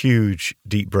a huge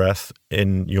deep breath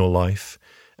in your life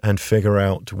and figure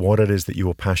out what it is that you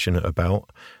are passionate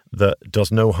about, that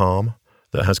does no harm,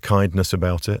 that has kindness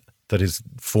about it, that is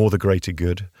for the greater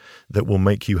good, that will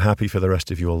make you happy for the rest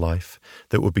of your life,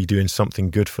 that will be doing something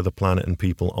good for the planet and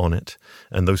people on it,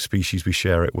 and those species we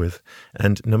share it with.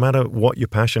 And no matter what your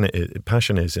passion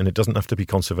is, and it doesn't have to be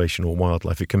conservation or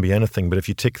wildlife, it can be anything, but if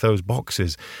you tick those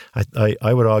boxes,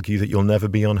 I would argue that you'll never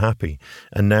be unhappy.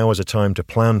 And now is a time to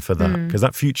plan for that, because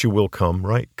that future will come,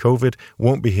 right? COVID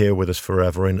won't be here with us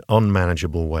forever in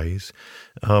unmanageable ways.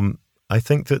 I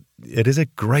think that it is a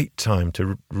great time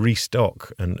to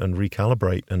restock and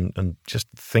recalibrate and just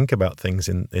think about things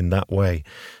in that way.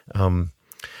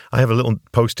 I have a little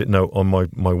Post-it note on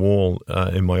my wall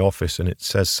in my office, and it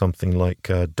says something like,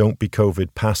 don't be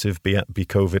COVID passive, be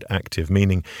COVID active,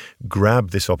 meaning grab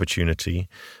this opportunity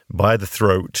by the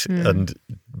throat and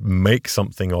make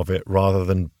something of it, rather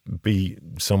than be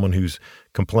someone who's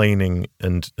complaining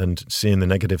and seeing the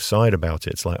negative side about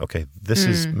it. It's like, okay, this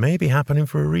is maybe happening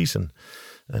for a reason.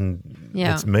 And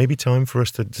it's maybe time for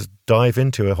us to just dive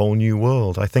into a whole new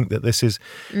world. I think that this is,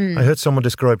 I heard someone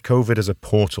describe COVID as a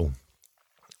portal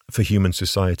for human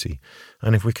society.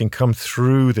 And if we can come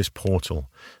through this portal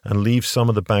and leave some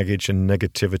of the baggage and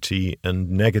negativity and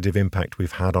negative impact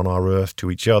we've had on our Earth, to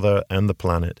each other and the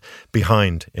planet,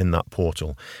 behind in that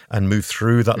portal, and move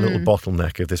through that little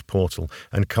bottleneck of this portal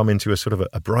and come into a sort of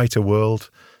a brighter world,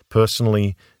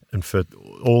 personally, and for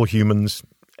all humans,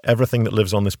 everything that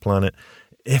lives on this planet.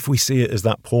 If we see it as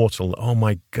that portal, oh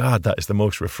my God, that is the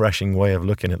most refreshing way of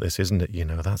looking at this, isn't it?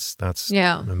 That's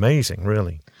amazing,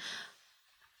 really.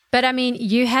 But I mean,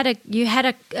 you had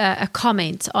a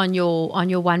comment on your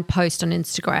one post on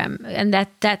Instagram, and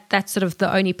that's sort of the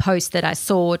only post that I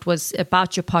saw. It was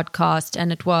about your podcast,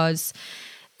 and it was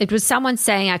someone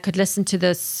saying I could listen to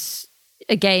this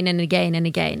again and again and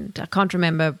again. I can't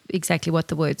remember exactly what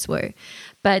the words were,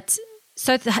 but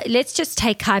so let's just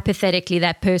take hypothetically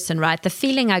that person, right? The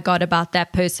feeling I got about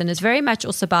that person is very much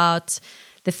also about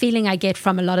the feeling I get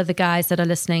from a lot of the guys that are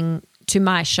listening to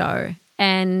my show,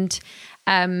 and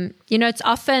it's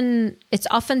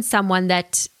often someone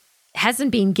that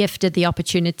hasn't been gifted the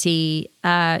opportunity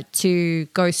to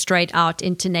go straight out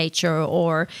into nature,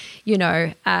 or,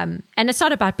 and it's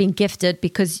not about being gifted,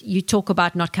 because you talk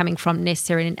about not coming from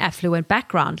necessarily an affluent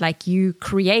background. Like, you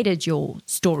created your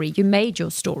story, you made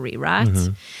your story, right?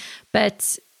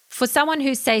 But for someone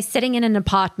who's, say, sitting in an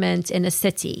apartment in a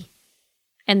city,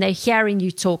 and they're hearing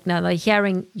you talk now, they're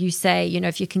hearing you say,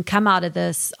 if you can come out of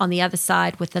this on the other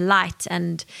side with the light,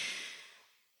 and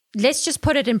let's just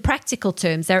put it in practical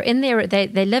terms. They're in there, they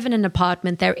live in an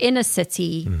apartment, they're in a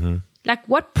city. Like,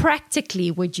 what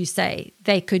practically would you say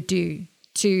they could do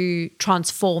to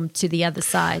transform to the other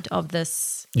side of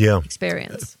this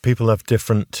experience? People have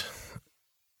different,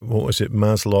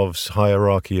 Maslow's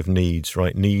hierarchy of needs,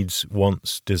 right? Needs,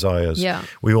 wants, desires. Yeah.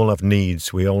 We all have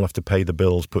needs. We all have to pay the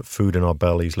bills, put food in our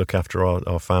bellies, look after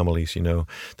our families,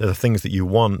 There are things that you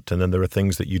want, and then there are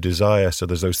things that you desire. So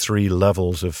there's those three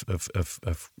levels of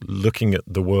looking at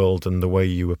the world and the way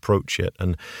you approach it.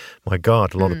 And my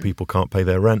God, a lot of people can't pay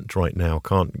their rent right now,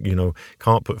 can't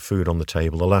put food on the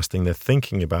table. The last thing they're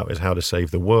thinking about is how to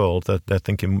save the world. They're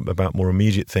thinking about more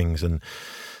immediate things, and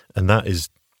that is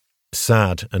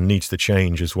sad and needs to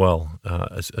change as well,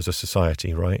 as a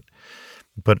society, right?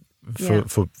 But for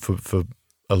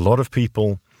a lot of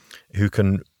people who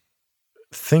can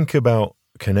think about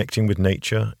connecting with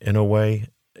nature in a way,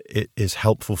 it is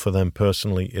helpful for them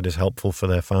personally. It is helpful for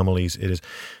their families. It is,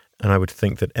 and I would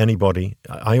think that anybody,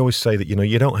 I always say that,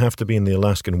 you don't have to be in the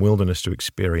Alaskan wilderness to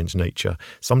experience nature.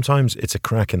 Sometimes it's a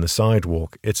crack in the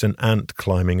sidewalk. It's an ant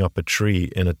climbing up a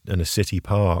tree in a city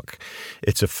park.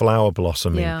 It's a flower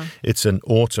blossoming. Yeah. It's an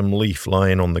autumn leaf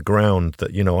lying on the ground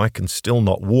that, I can still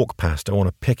not walk past. I want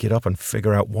to pick it up and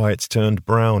figure out why it's turned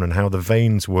brown and how the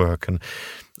veins work. And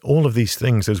all of these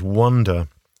things, there's wonder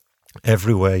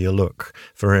everywhere you look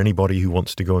for anybody who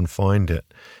wants to go and find it.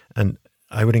 And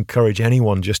I would encourage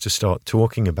anyone just to start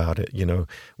talking about it,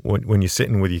 when you're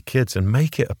sitting with your kids, and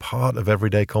make it a part of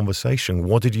everyday conversation.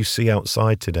 What did you see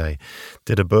outside today?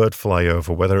 Did a bird fly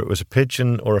over, whether it was a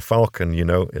pigeon or a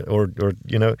falcon, or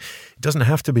it doesn't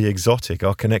have to be exotic.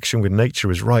 Our connection with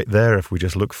nature is right there if we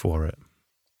just look for it.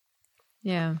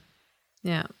 Yeah.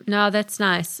 Yeah. No, that's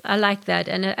nice. I like that.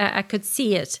 And I could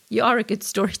see it. You are a good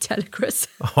storyteller, Chris.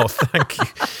 Oh, thank you.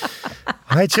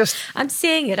 I'm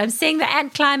seeing it. I'm seeing the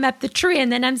ant climb up the tree,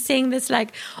 and then I'm seeing this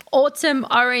autumn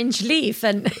orange leaf,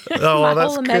 and my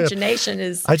whole imagination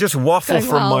is. I just waffle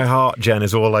from my heart, Jen,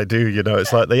 is all I do.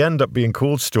 It's like they end up being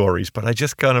cool stories, but I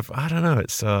just kind of, I don't know.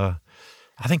 It's,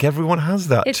 I think everyone has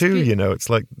that too. It's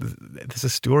like there's a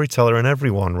storyteller in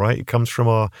everyone, right? It comes from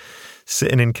our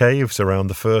sitting in caves around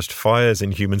the first fires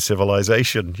in human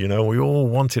civilization. We all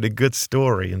wanted a good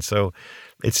story, and so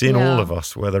it's in all of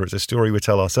us, whether it's a story we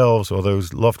tell ourselves or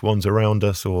those loved ones around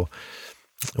us, or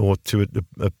to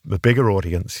a bigger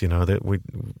audience.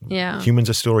 That humans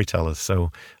are storytellers.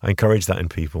 So I encourage that in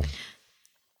people.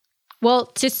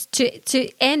 Well, just to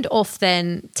end off,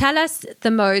 then tell us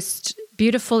the most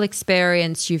beautiful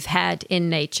experience you've had in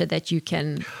nature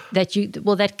because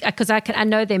I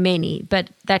know there are many, but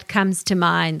that comes to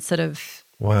mind sort of.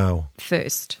 Wow.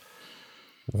 First.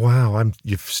 Wow,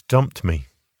 you've stumped me.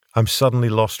 I'm suddenly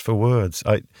lost for words.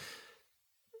 I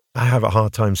have a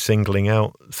hard time singling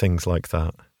out things like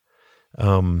that.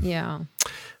 Yeah.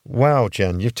 Wow,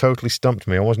 Jen, you've totally stumped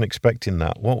me. I wasn't expecting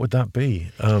that. What would that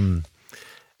be?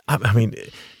 I mean,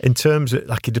 in terms of,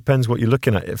 it depends what you're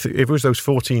looking at. If it was those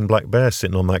 14 black bears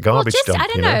sitting on that garbage dump, I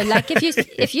don't know.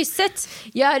 If you sit,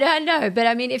 I don't know. But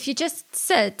I mean, if you just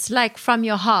sit from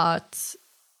your heart,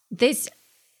 there's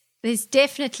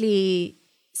definitely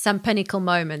some pinnacle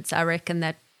moments, I reckon,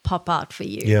 that pop out for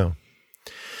you. Yeah.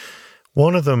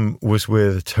 One of them was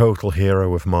with a total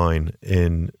hero of mine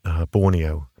in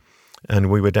Borneo.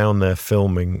 And we were down there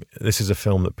filming. This is a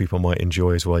film that people might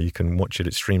enjoy as well. You can watch it.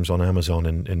 It streams on Amazon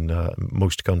in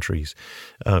most countries.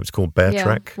 It's called Bear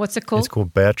Trek. What's it called? It's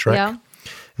called Bear Trek.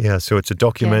 Yeah, so it's a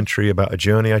documentary about a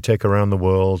journey I take around the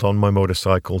world on my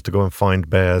motorcycle to go and find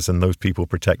bears and those people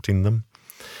protecting them.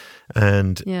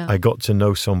 And I got to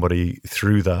know somebody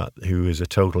through that who is a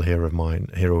total hero of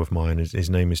mine. His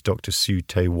name is Dr. Su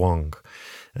Te Wong.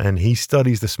 And he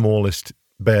studies the smallest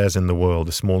bears in the world,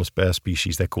 the smallest bear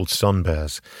species. They're called sun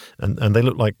bears, and they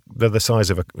look like they're the size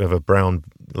of a brown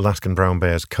Alaskan brown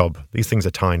bear's cub. These things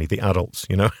are tiny. The adults,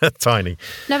 tiny.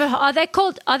 No, but are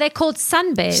they called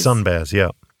sun bears? Sun bears, yeah.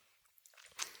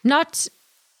 Not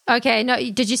okay. No,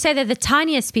 did you say they're the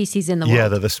tiniest species in the world? Yeah,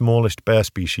 they're the smallest bear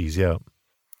species. Yeah,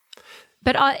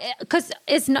 but because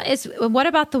what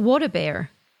about the water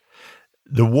bear?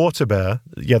 The water bear,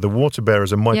 the water bear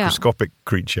is a microscopic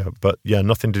creature, but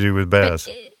nothing to do with bears.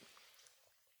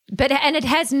 But it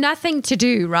has nothing to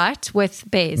do, right, with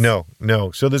bears?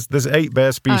 No. So there's 8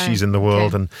 bear species in the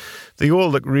world, and they all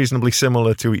look reasonably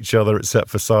similar to each other, except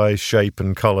for size, shape,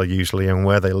 and color usually, and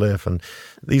where they live. And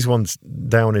these ones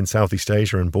down in Southeast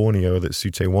Asia and Borneo that Su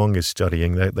Te Wong is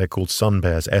studying, they're called sun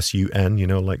bears, S-U-N,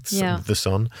 like the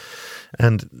sun.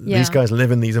 And these guys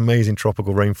live in these amazing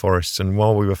tropical rainforests. And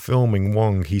while we were filming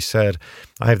Wong, he said,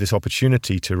 I have this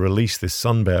opportunity to release this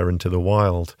sun bear into the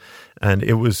wild. And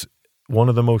it was one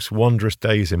of the most wondrous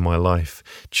days in my life.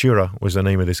 Chura was the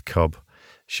name of this cub.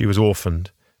 She was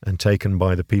orphaned and taken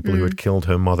by the people who had killed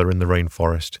her mother in the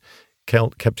rainforest,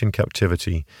 kept in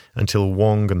captivity until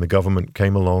Wong and the government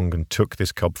came along and took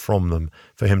this cub from them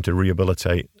for him to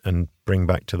rehabilitate and bring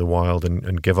back to the wild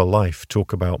and give a life.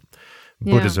 Talk about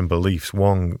Buddhism beliefs.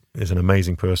 Wong is an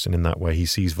amazing person in that way. He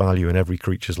sees value in every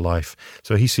creature's life.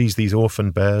 So he sees these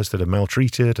orphan bears that are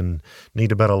maltreated and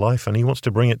need a better life, and he wants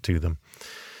to bring it to them.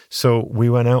 So we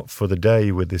went out for the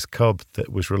day with this cub that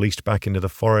was released back into the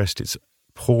forest. Its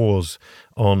paws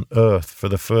on earth for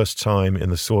the first time on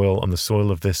the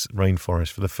soil of this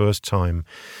rainforest, for the first time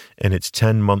in its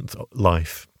 10-month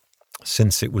life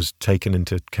since it was taken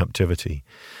into captivity.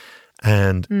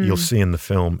 And you'll see in the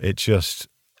film,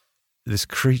 this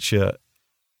creature,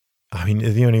 I mean,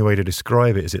 the only way to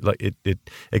describe it is it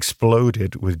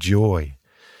exploded with joy.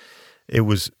 It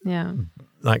was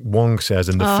like Wong says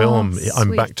in the film, I'm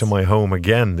sweet. back to my home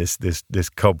again. This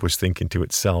cub was thinking to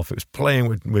itself. It was playing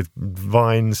with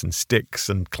vines and sticks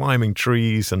and climbing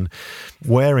trees and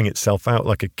wearing itself out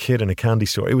like a kid in a candy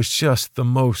store. It was just the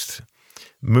most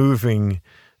moving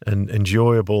and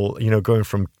enjoyable, going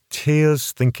from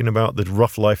tears thinking about the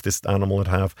rough life this animal would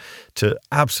have to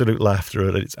absolute laughter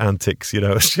at its antics.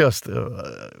 It's just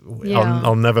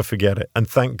I'll never forget it, and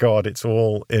thank God it's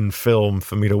all in film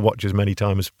for me to watch as many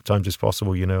times as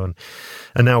possible. And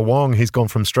now Wong, he's gone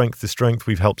from strength to strength.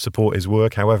 We've helped support his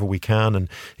work however we can, and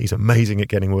he's amazing at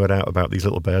getting word out about these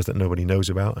little bears that nobody knows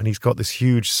about. And he's got this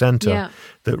huge center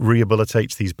that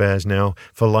rehabilitates these bears now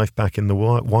for life back in the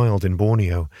wild in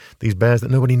Borneo, these bears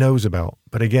that nobody knows about.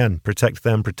 But again, protect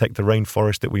them, protect the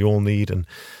rainforest that we all need. And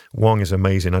Wong is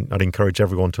amazing. I'd encourage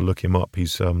everyone to look him up.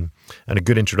 He's and a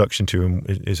good introduction to him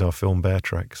is our film Bear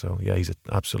Trek. So yeah, he's an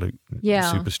absolute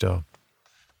superstar.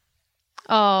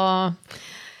 Oh,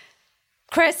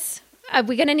 Chris,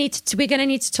 we're gonna need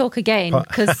to talk again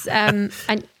because I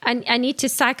need to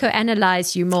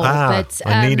psychoanalyze you more. But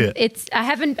I need it. I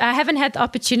haven't had the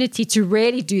opportunity to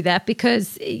really do that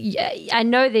because I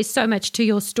know there's so much to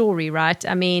your story, right?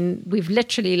 I mean, we've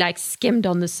literally skimmed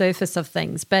on the surface of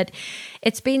things, but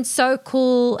it's been so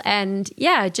cool and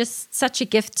just such a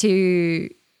gift to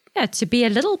be a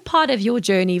little part of your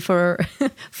journey for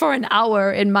an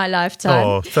hour in my lifetime.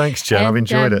 Oh, thanks, Jen. I've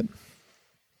enjoyed it.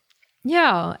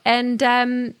 Yeah. And,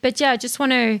 but I just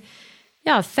want to,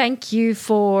 thank you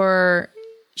for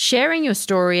sharing your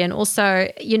story. And also,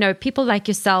 people like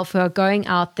yourself who are going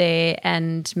out there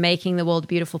and making the world a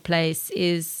beautiful place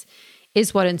is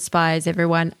what inspires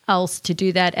everyone else to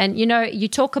do that. And, you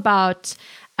talk about,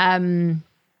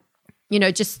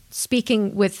 just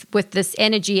speaking with this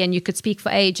energy, and you could speak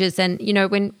for ages. And,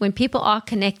 when people are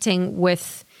connecting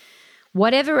with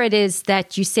whatever it is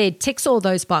that you said ticks all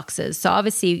those boxes. So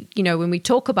obviously, when we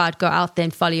talk about go out there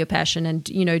and follow your passion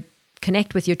and,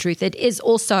 connect with your truth, it is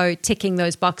also ticking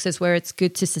those boxes where it's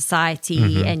good to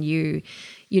society and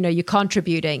you're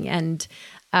contributing. And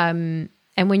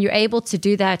when you're able to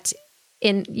do that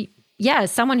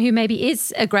someone who maybe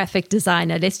is a graphic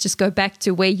designer, let's just go back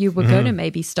to where you were going to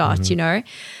maybe start,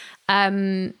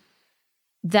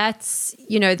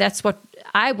 that's what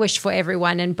I wish for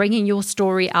everyone, and bringing your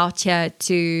story out here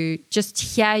to just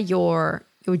hear your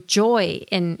joy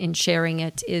in sharing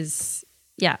it is,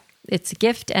 it's a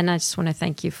gift. And I just want to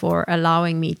thank you for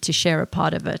allowing me to share a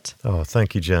part of it. Oh,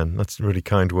 thank you, Jen. That's really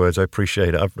kind words. I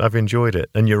appreciate it. I've enjoyed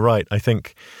it. And you're right. I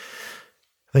think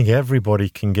everybody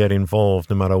can get involved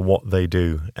no matter what they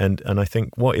do. And I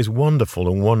think what is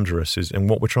wonderful and wondrous is, and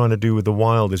what we're trying to do with The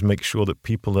Wild is make sure that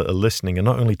people that are listening are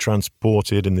not only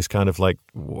transported in this kind of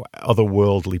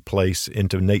otherworldly place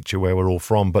into nature where we're all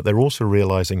from, but they're also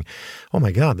realizing, oh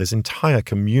my God, there's entire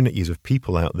communities of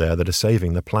people out there that are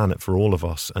saving the planet for all of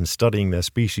us and studying their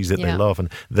species that they love and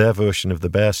their version of the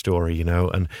bear story,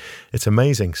 and it's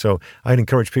amazing. So I'd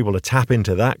encourage people to tap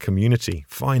into that community,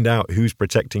 find out who's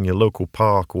protecting your local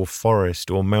park or forest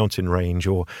or mountain range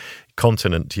or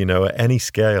continent, at any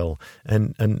scale,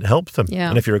 and help them.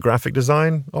 And if you're a graphic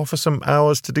design, offer some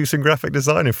hours to do some graphic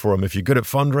designing for them. If you're good at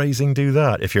fundraising, do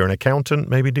that. If you're an accountant,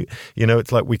 maybe do,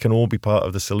 it's like we can all be part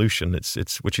of the solution.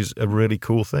 Which is a really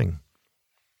cool thing.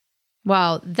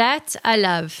 Wow, that I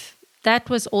love. That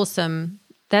was awesome.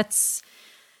 That's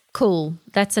cool.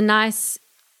 That's a nice,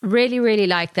 really, really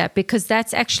like that, because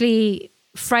that's actually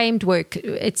framed work.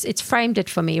 It's framed it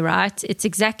for me, right? It's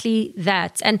exactly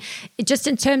that. And just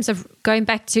in terms of going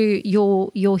back to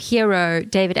your hero,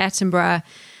 David Attenborough,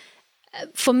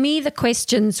 for me, the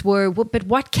questions were, but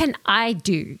what can I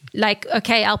do?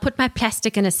 Okay, I'll put my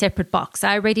plastic in a separate box.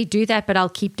 I already do that, but I'll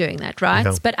keep doing that, right?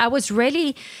 Yeah. But I was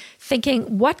really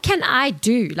thinking, what can I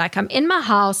do? I'm in my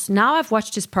house. Now I've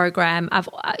watched his program.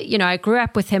 I grew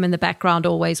up with him in the background,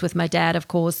 always with my dad, of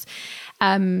course.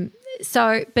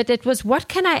 But it was, what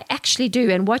can I actually do?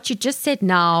 And what you just said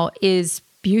now is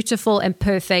beautiful and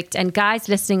perfect. And guys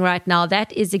listening right now,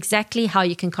 that is exactly how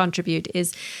you can contribute,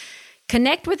 is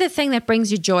connect with the thing that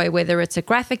brings you joy, whether it's a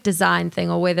graphic design thing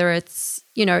or whether it's,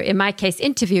 in my case,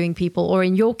 interviewing people, or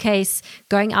in your case,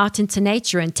 going out into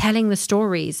nature and telling the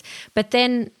stories. But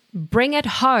then bring it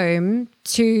home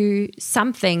to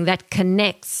something that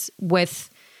connects with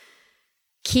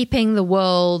keeping the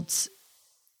world,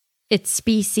 its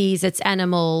species, its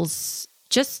animals,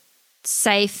 just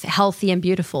safe, healthy, and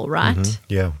beautiful, right?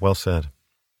 Yeah, well said.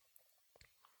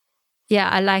 Yeah,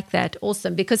 I like that.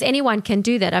 Awesome. Because anyone can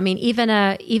do that. I mean, even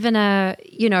a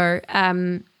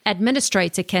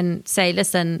administrator can say,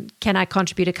 listen, can I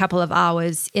contribute a couple of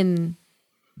hours in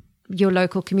your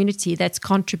local community that's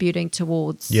contributing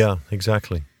towards? Yeah,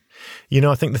 exactly.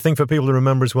 I think the thing for people to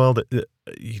remember as well, that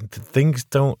things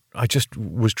don't... I just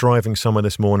was driving somewhere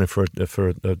this morning for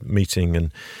a meeting,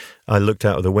 and I looked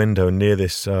out of the window near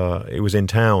this, it was in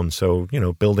town, so,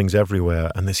 buildings everywhere,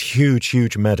 and this huge,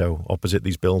 huge meadow opposite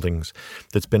these buildings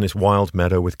that's been this wild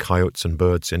meadow with coyotes and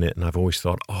birds in it, and I've always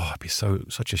thought, it'd be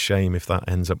such a shame if that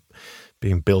ends up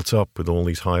being built up with all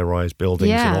these high-rise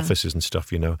buildings and offices and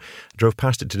stuff, I drove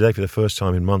past it today for the first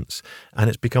time in months, and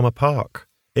it's become a park.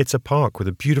 It's a park with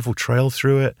a beautiful trail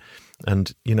through it.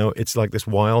 And, it's like this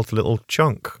wild little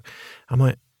chunk. I'm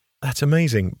like, that's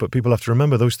amazing. But people have to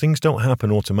remember those things don't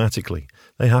happen automatically.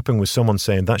 They happen with someone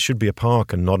saying that should be a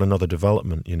park and not another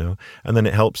development, And then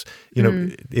it helps,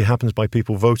 it happens by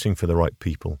people voting for the right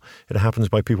people. It happens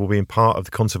by people being part of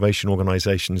the conservation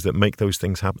organizations that make those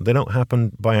things happen. They don't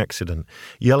happen by accident.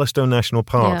 Yellowstone National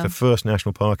Park, the first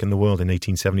national park in the world in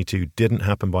 1872, didn't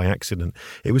happen by accident.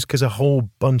 It was because a whole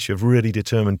bunch of really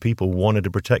determined people wanted to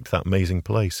protect that amazing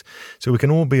place. So we can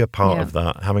all be a part of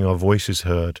that, having our voices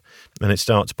heard. And it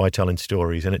starts by telling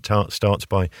stories, and it starts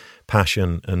by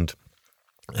passion, and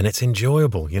it's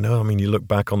enjoyable. You look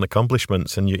back on the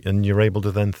accomplishments, and you're able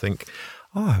to then think,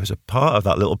 I was a part of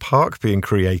that little park being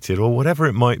created, or whatever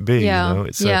it might be. I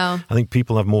think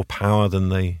people have more power than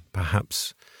they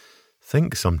perhaps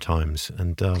think sometimes,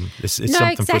 and it's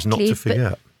something for us not to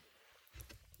forget.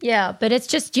 But it's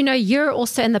just, you're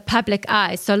also in the public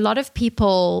eye. So a lot of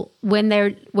people, when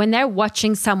they're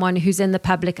watching someone who's in the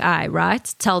public eye,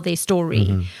 right, tell their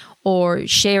story or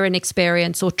share an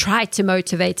experience or try to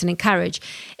motivate and encourage,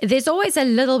 there's always a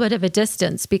little bit of a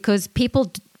distance, because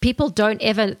people don't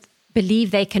ever believe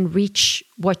they can reach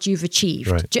what you've achieved.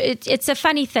 Right. It's a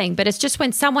funny thing, but it's just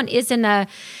when someone is in a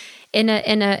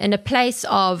place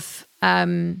of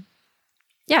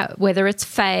whether it's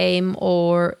fame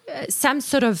or some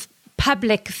sort of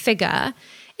public figure,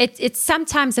 it's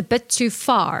sometimes a bit too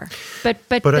far. But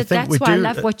that's why I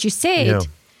love what you said. Yeah.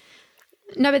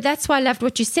 No, but that's why I loved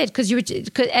what you said, because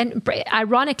and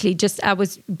ironically, just I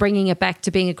was bringing it back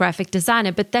to being a graphic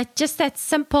designer, but that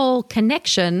simple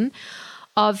connection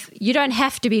of, you don't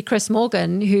have to be Chris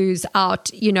Morgan, who's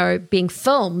out, being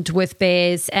filmed with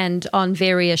bears and on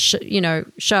various,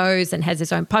 shows and has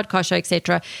his own podcast show,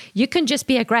 etc. You can just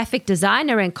be a graphic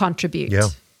designer and contribute. Yeah,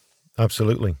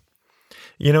 absolutely.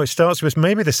 It starts with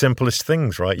maybe the simplest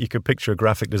things, right? You could picture a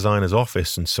graphic designer's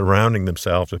office and surrounding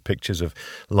themselves with pictures of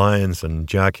lions and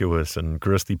jaguars and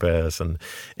grizzly bears. And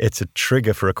it's a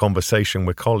trigger for a conversation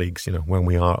with colleagues, when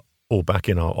we are all back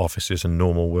in our offices and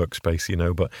normal workspace,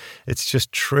 but it's just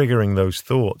triggering those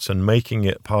thoughts and making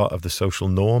it part of the social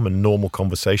norm and normal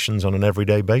conversations on an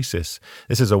everyday basis.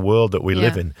 This is a world that we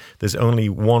live in. There's only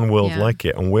one world like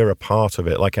it, and we're a part of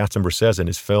it. Like Attenborough says in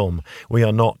his film, we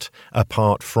are not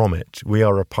apart from it. We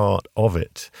are a part of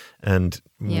it. And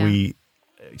we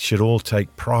should all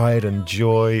take pride and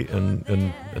joy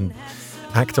and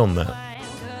act on that.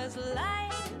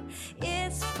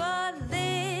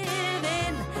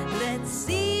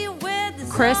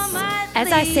 Chris,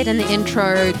 as I said in the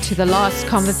intro to the last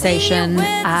conversation,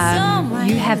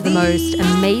 you have the most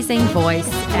amazing voice,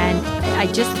 and I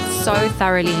just so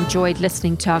thoroughly enjoyed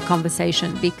listening to our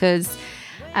conversation because,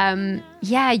 other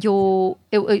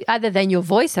than your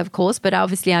voice, of course, but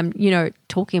obviously I'm,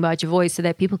 talking about your voice so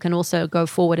that people can also go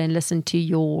forward and listen to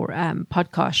your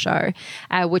podcast show,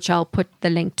 which I'll put the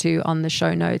link to on the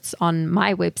show notes on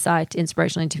my website,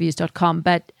 inspirationalinterviews.com.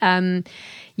 But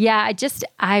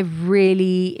I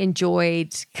really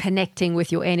enjoyed connecting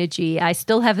with your energy. I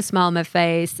still have a smile on my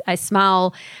face. I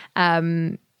smile,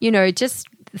 just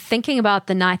thinking about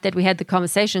the night that we had the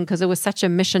conversation, because it was such a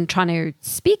mission trying to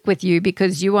speak with you,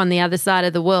 because you were on the other side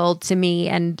of the world to me,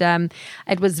 and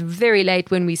it was very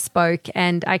late when we spoke,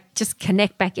 and I just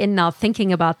connect back in now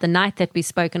thinking about the night that we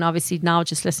spoke, and obviously now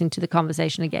just listening to the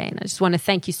conversation again. I just want to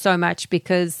thank you so much,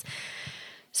 because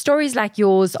stories like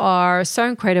yours are so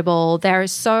incredible. They're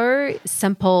so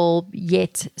simple,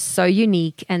 yet so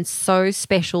unique and so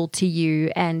special to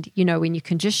you. And, when you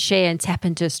can just share and tap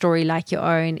into a story like your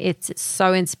own, it's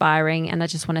so inspiring. And I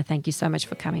just want to thank you so much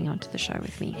for coming onto the show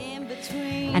with me.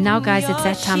 And now, guys, it's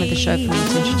that time of the show for me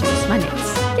to introduce my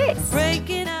next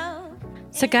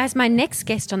guest. So, guys, my next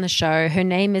guest on the show, her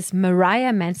name is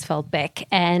Mariah Mansfield-Beck.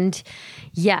 And,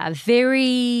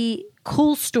 very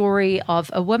cool story of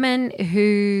a woman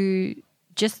who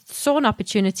just saw an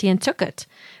opportunity and took it.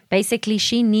 Basically,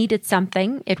 she needed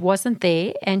something. It wasn't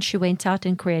there, and she went out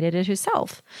and created it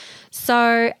herself.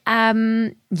 So,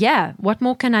 what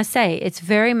more can I say? It's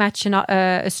very much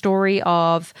a story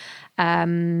of,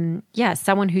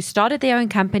 someone who started their own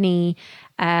company,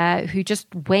 who just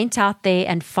went out there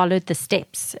and followed the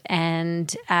steps.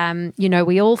 And,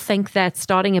 we all think that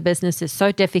starting a business is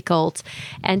so difficult.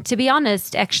 And to be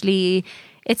honest, actually,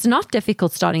 it's not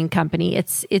difficult starting a company.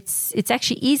 It's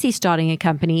actually easy starting a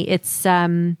company. It's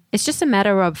just a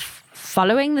matter of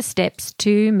following the steps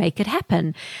to make it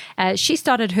happen. She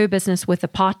started her business with a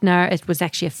partner. It was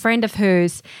actually a friend of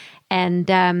hers.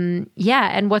 And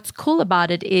and what's cool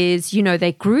about it is,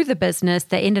 they grew the business.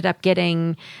 They ended up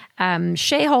getting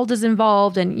shareholders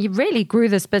involved, and you really grew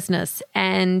this business.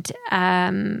 And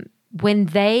when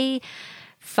they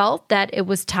felt that it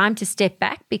was time to step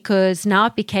back, because now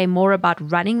it became more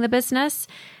about running the business,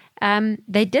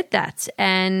 they did that.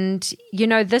 And,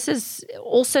 this is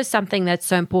also something that's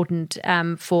so important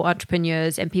for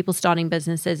entrepreneurs and people starting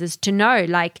businesses, is to know,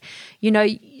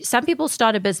 some people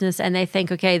start a business and they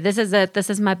think, okay, this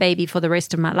is my baby for the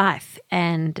rest of my life.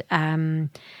 And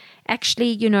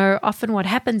actually, often what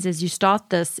happens is you start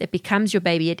this, it becomes your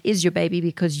baby. It is your baby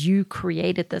because you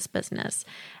created this business.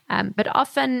 But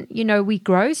often, we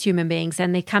grow as human beings,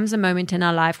 and there comes a moment in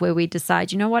our life where we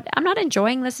decide, what, I'm not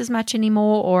enjoying this as much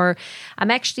anymore, or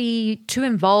I'm actually too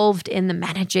involved in the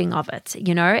managing of it,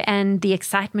 and the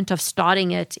excitement of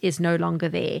starting it is no longer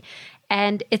there.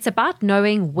 And it's about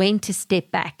knowing when to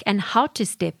step back and how to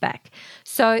step back.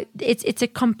 So it's a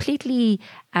completely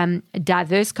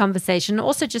diverse conversation.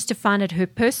 Also, just to find out her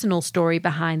personal story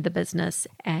behind the business.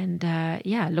 And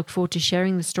look forward to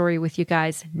sharing the story with you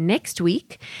guys next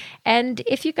week. And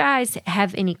if you guys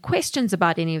have any questions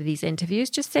about any of these interviews,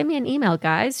 just send me an email,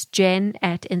 guys,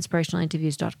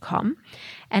 jen@inspirationalinterviews.com.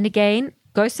 And again,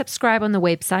 go subscribe on the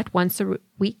website. Once a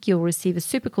week, you'll receive a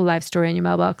super cool live story in your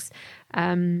mailbox.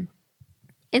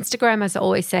 Instagram, as I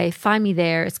always say, find me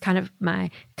there. It's kind of my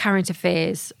current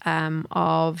affairs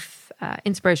of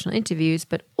inspirational interviews,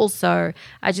 but also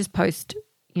I just post,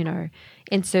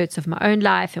 inserts of my own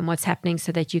life and what's happening,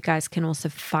 so that you guys can also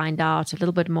find out a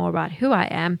little bit more about who I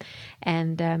am,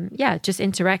 and just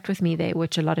interact with me there,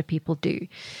 which a lot of people do.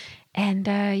 And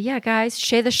guys,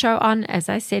 share the show on. As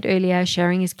I said earlier,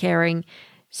 sharing is caring.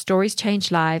 Stories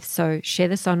change lives. So share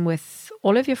this on with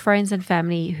all of your friends and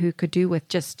family who could do with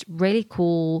just really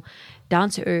cool,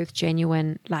 down-to-earth,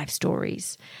 genuine life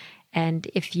stories. And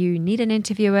if you need an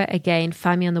interviewer, again,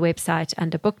 find me on the website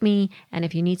under Book Me. And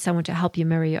if you need someone to help you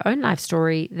mirror your own life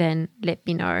story, then let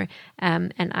me know.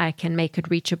 And I can make it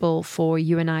reachable for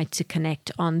you and I to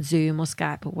connect on Zoom or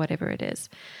Skype or whatever it is.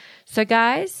 So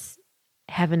guys,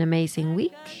 have an amazing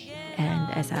week.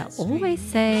 And as I always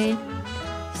say,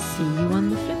 see you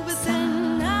on the flip side.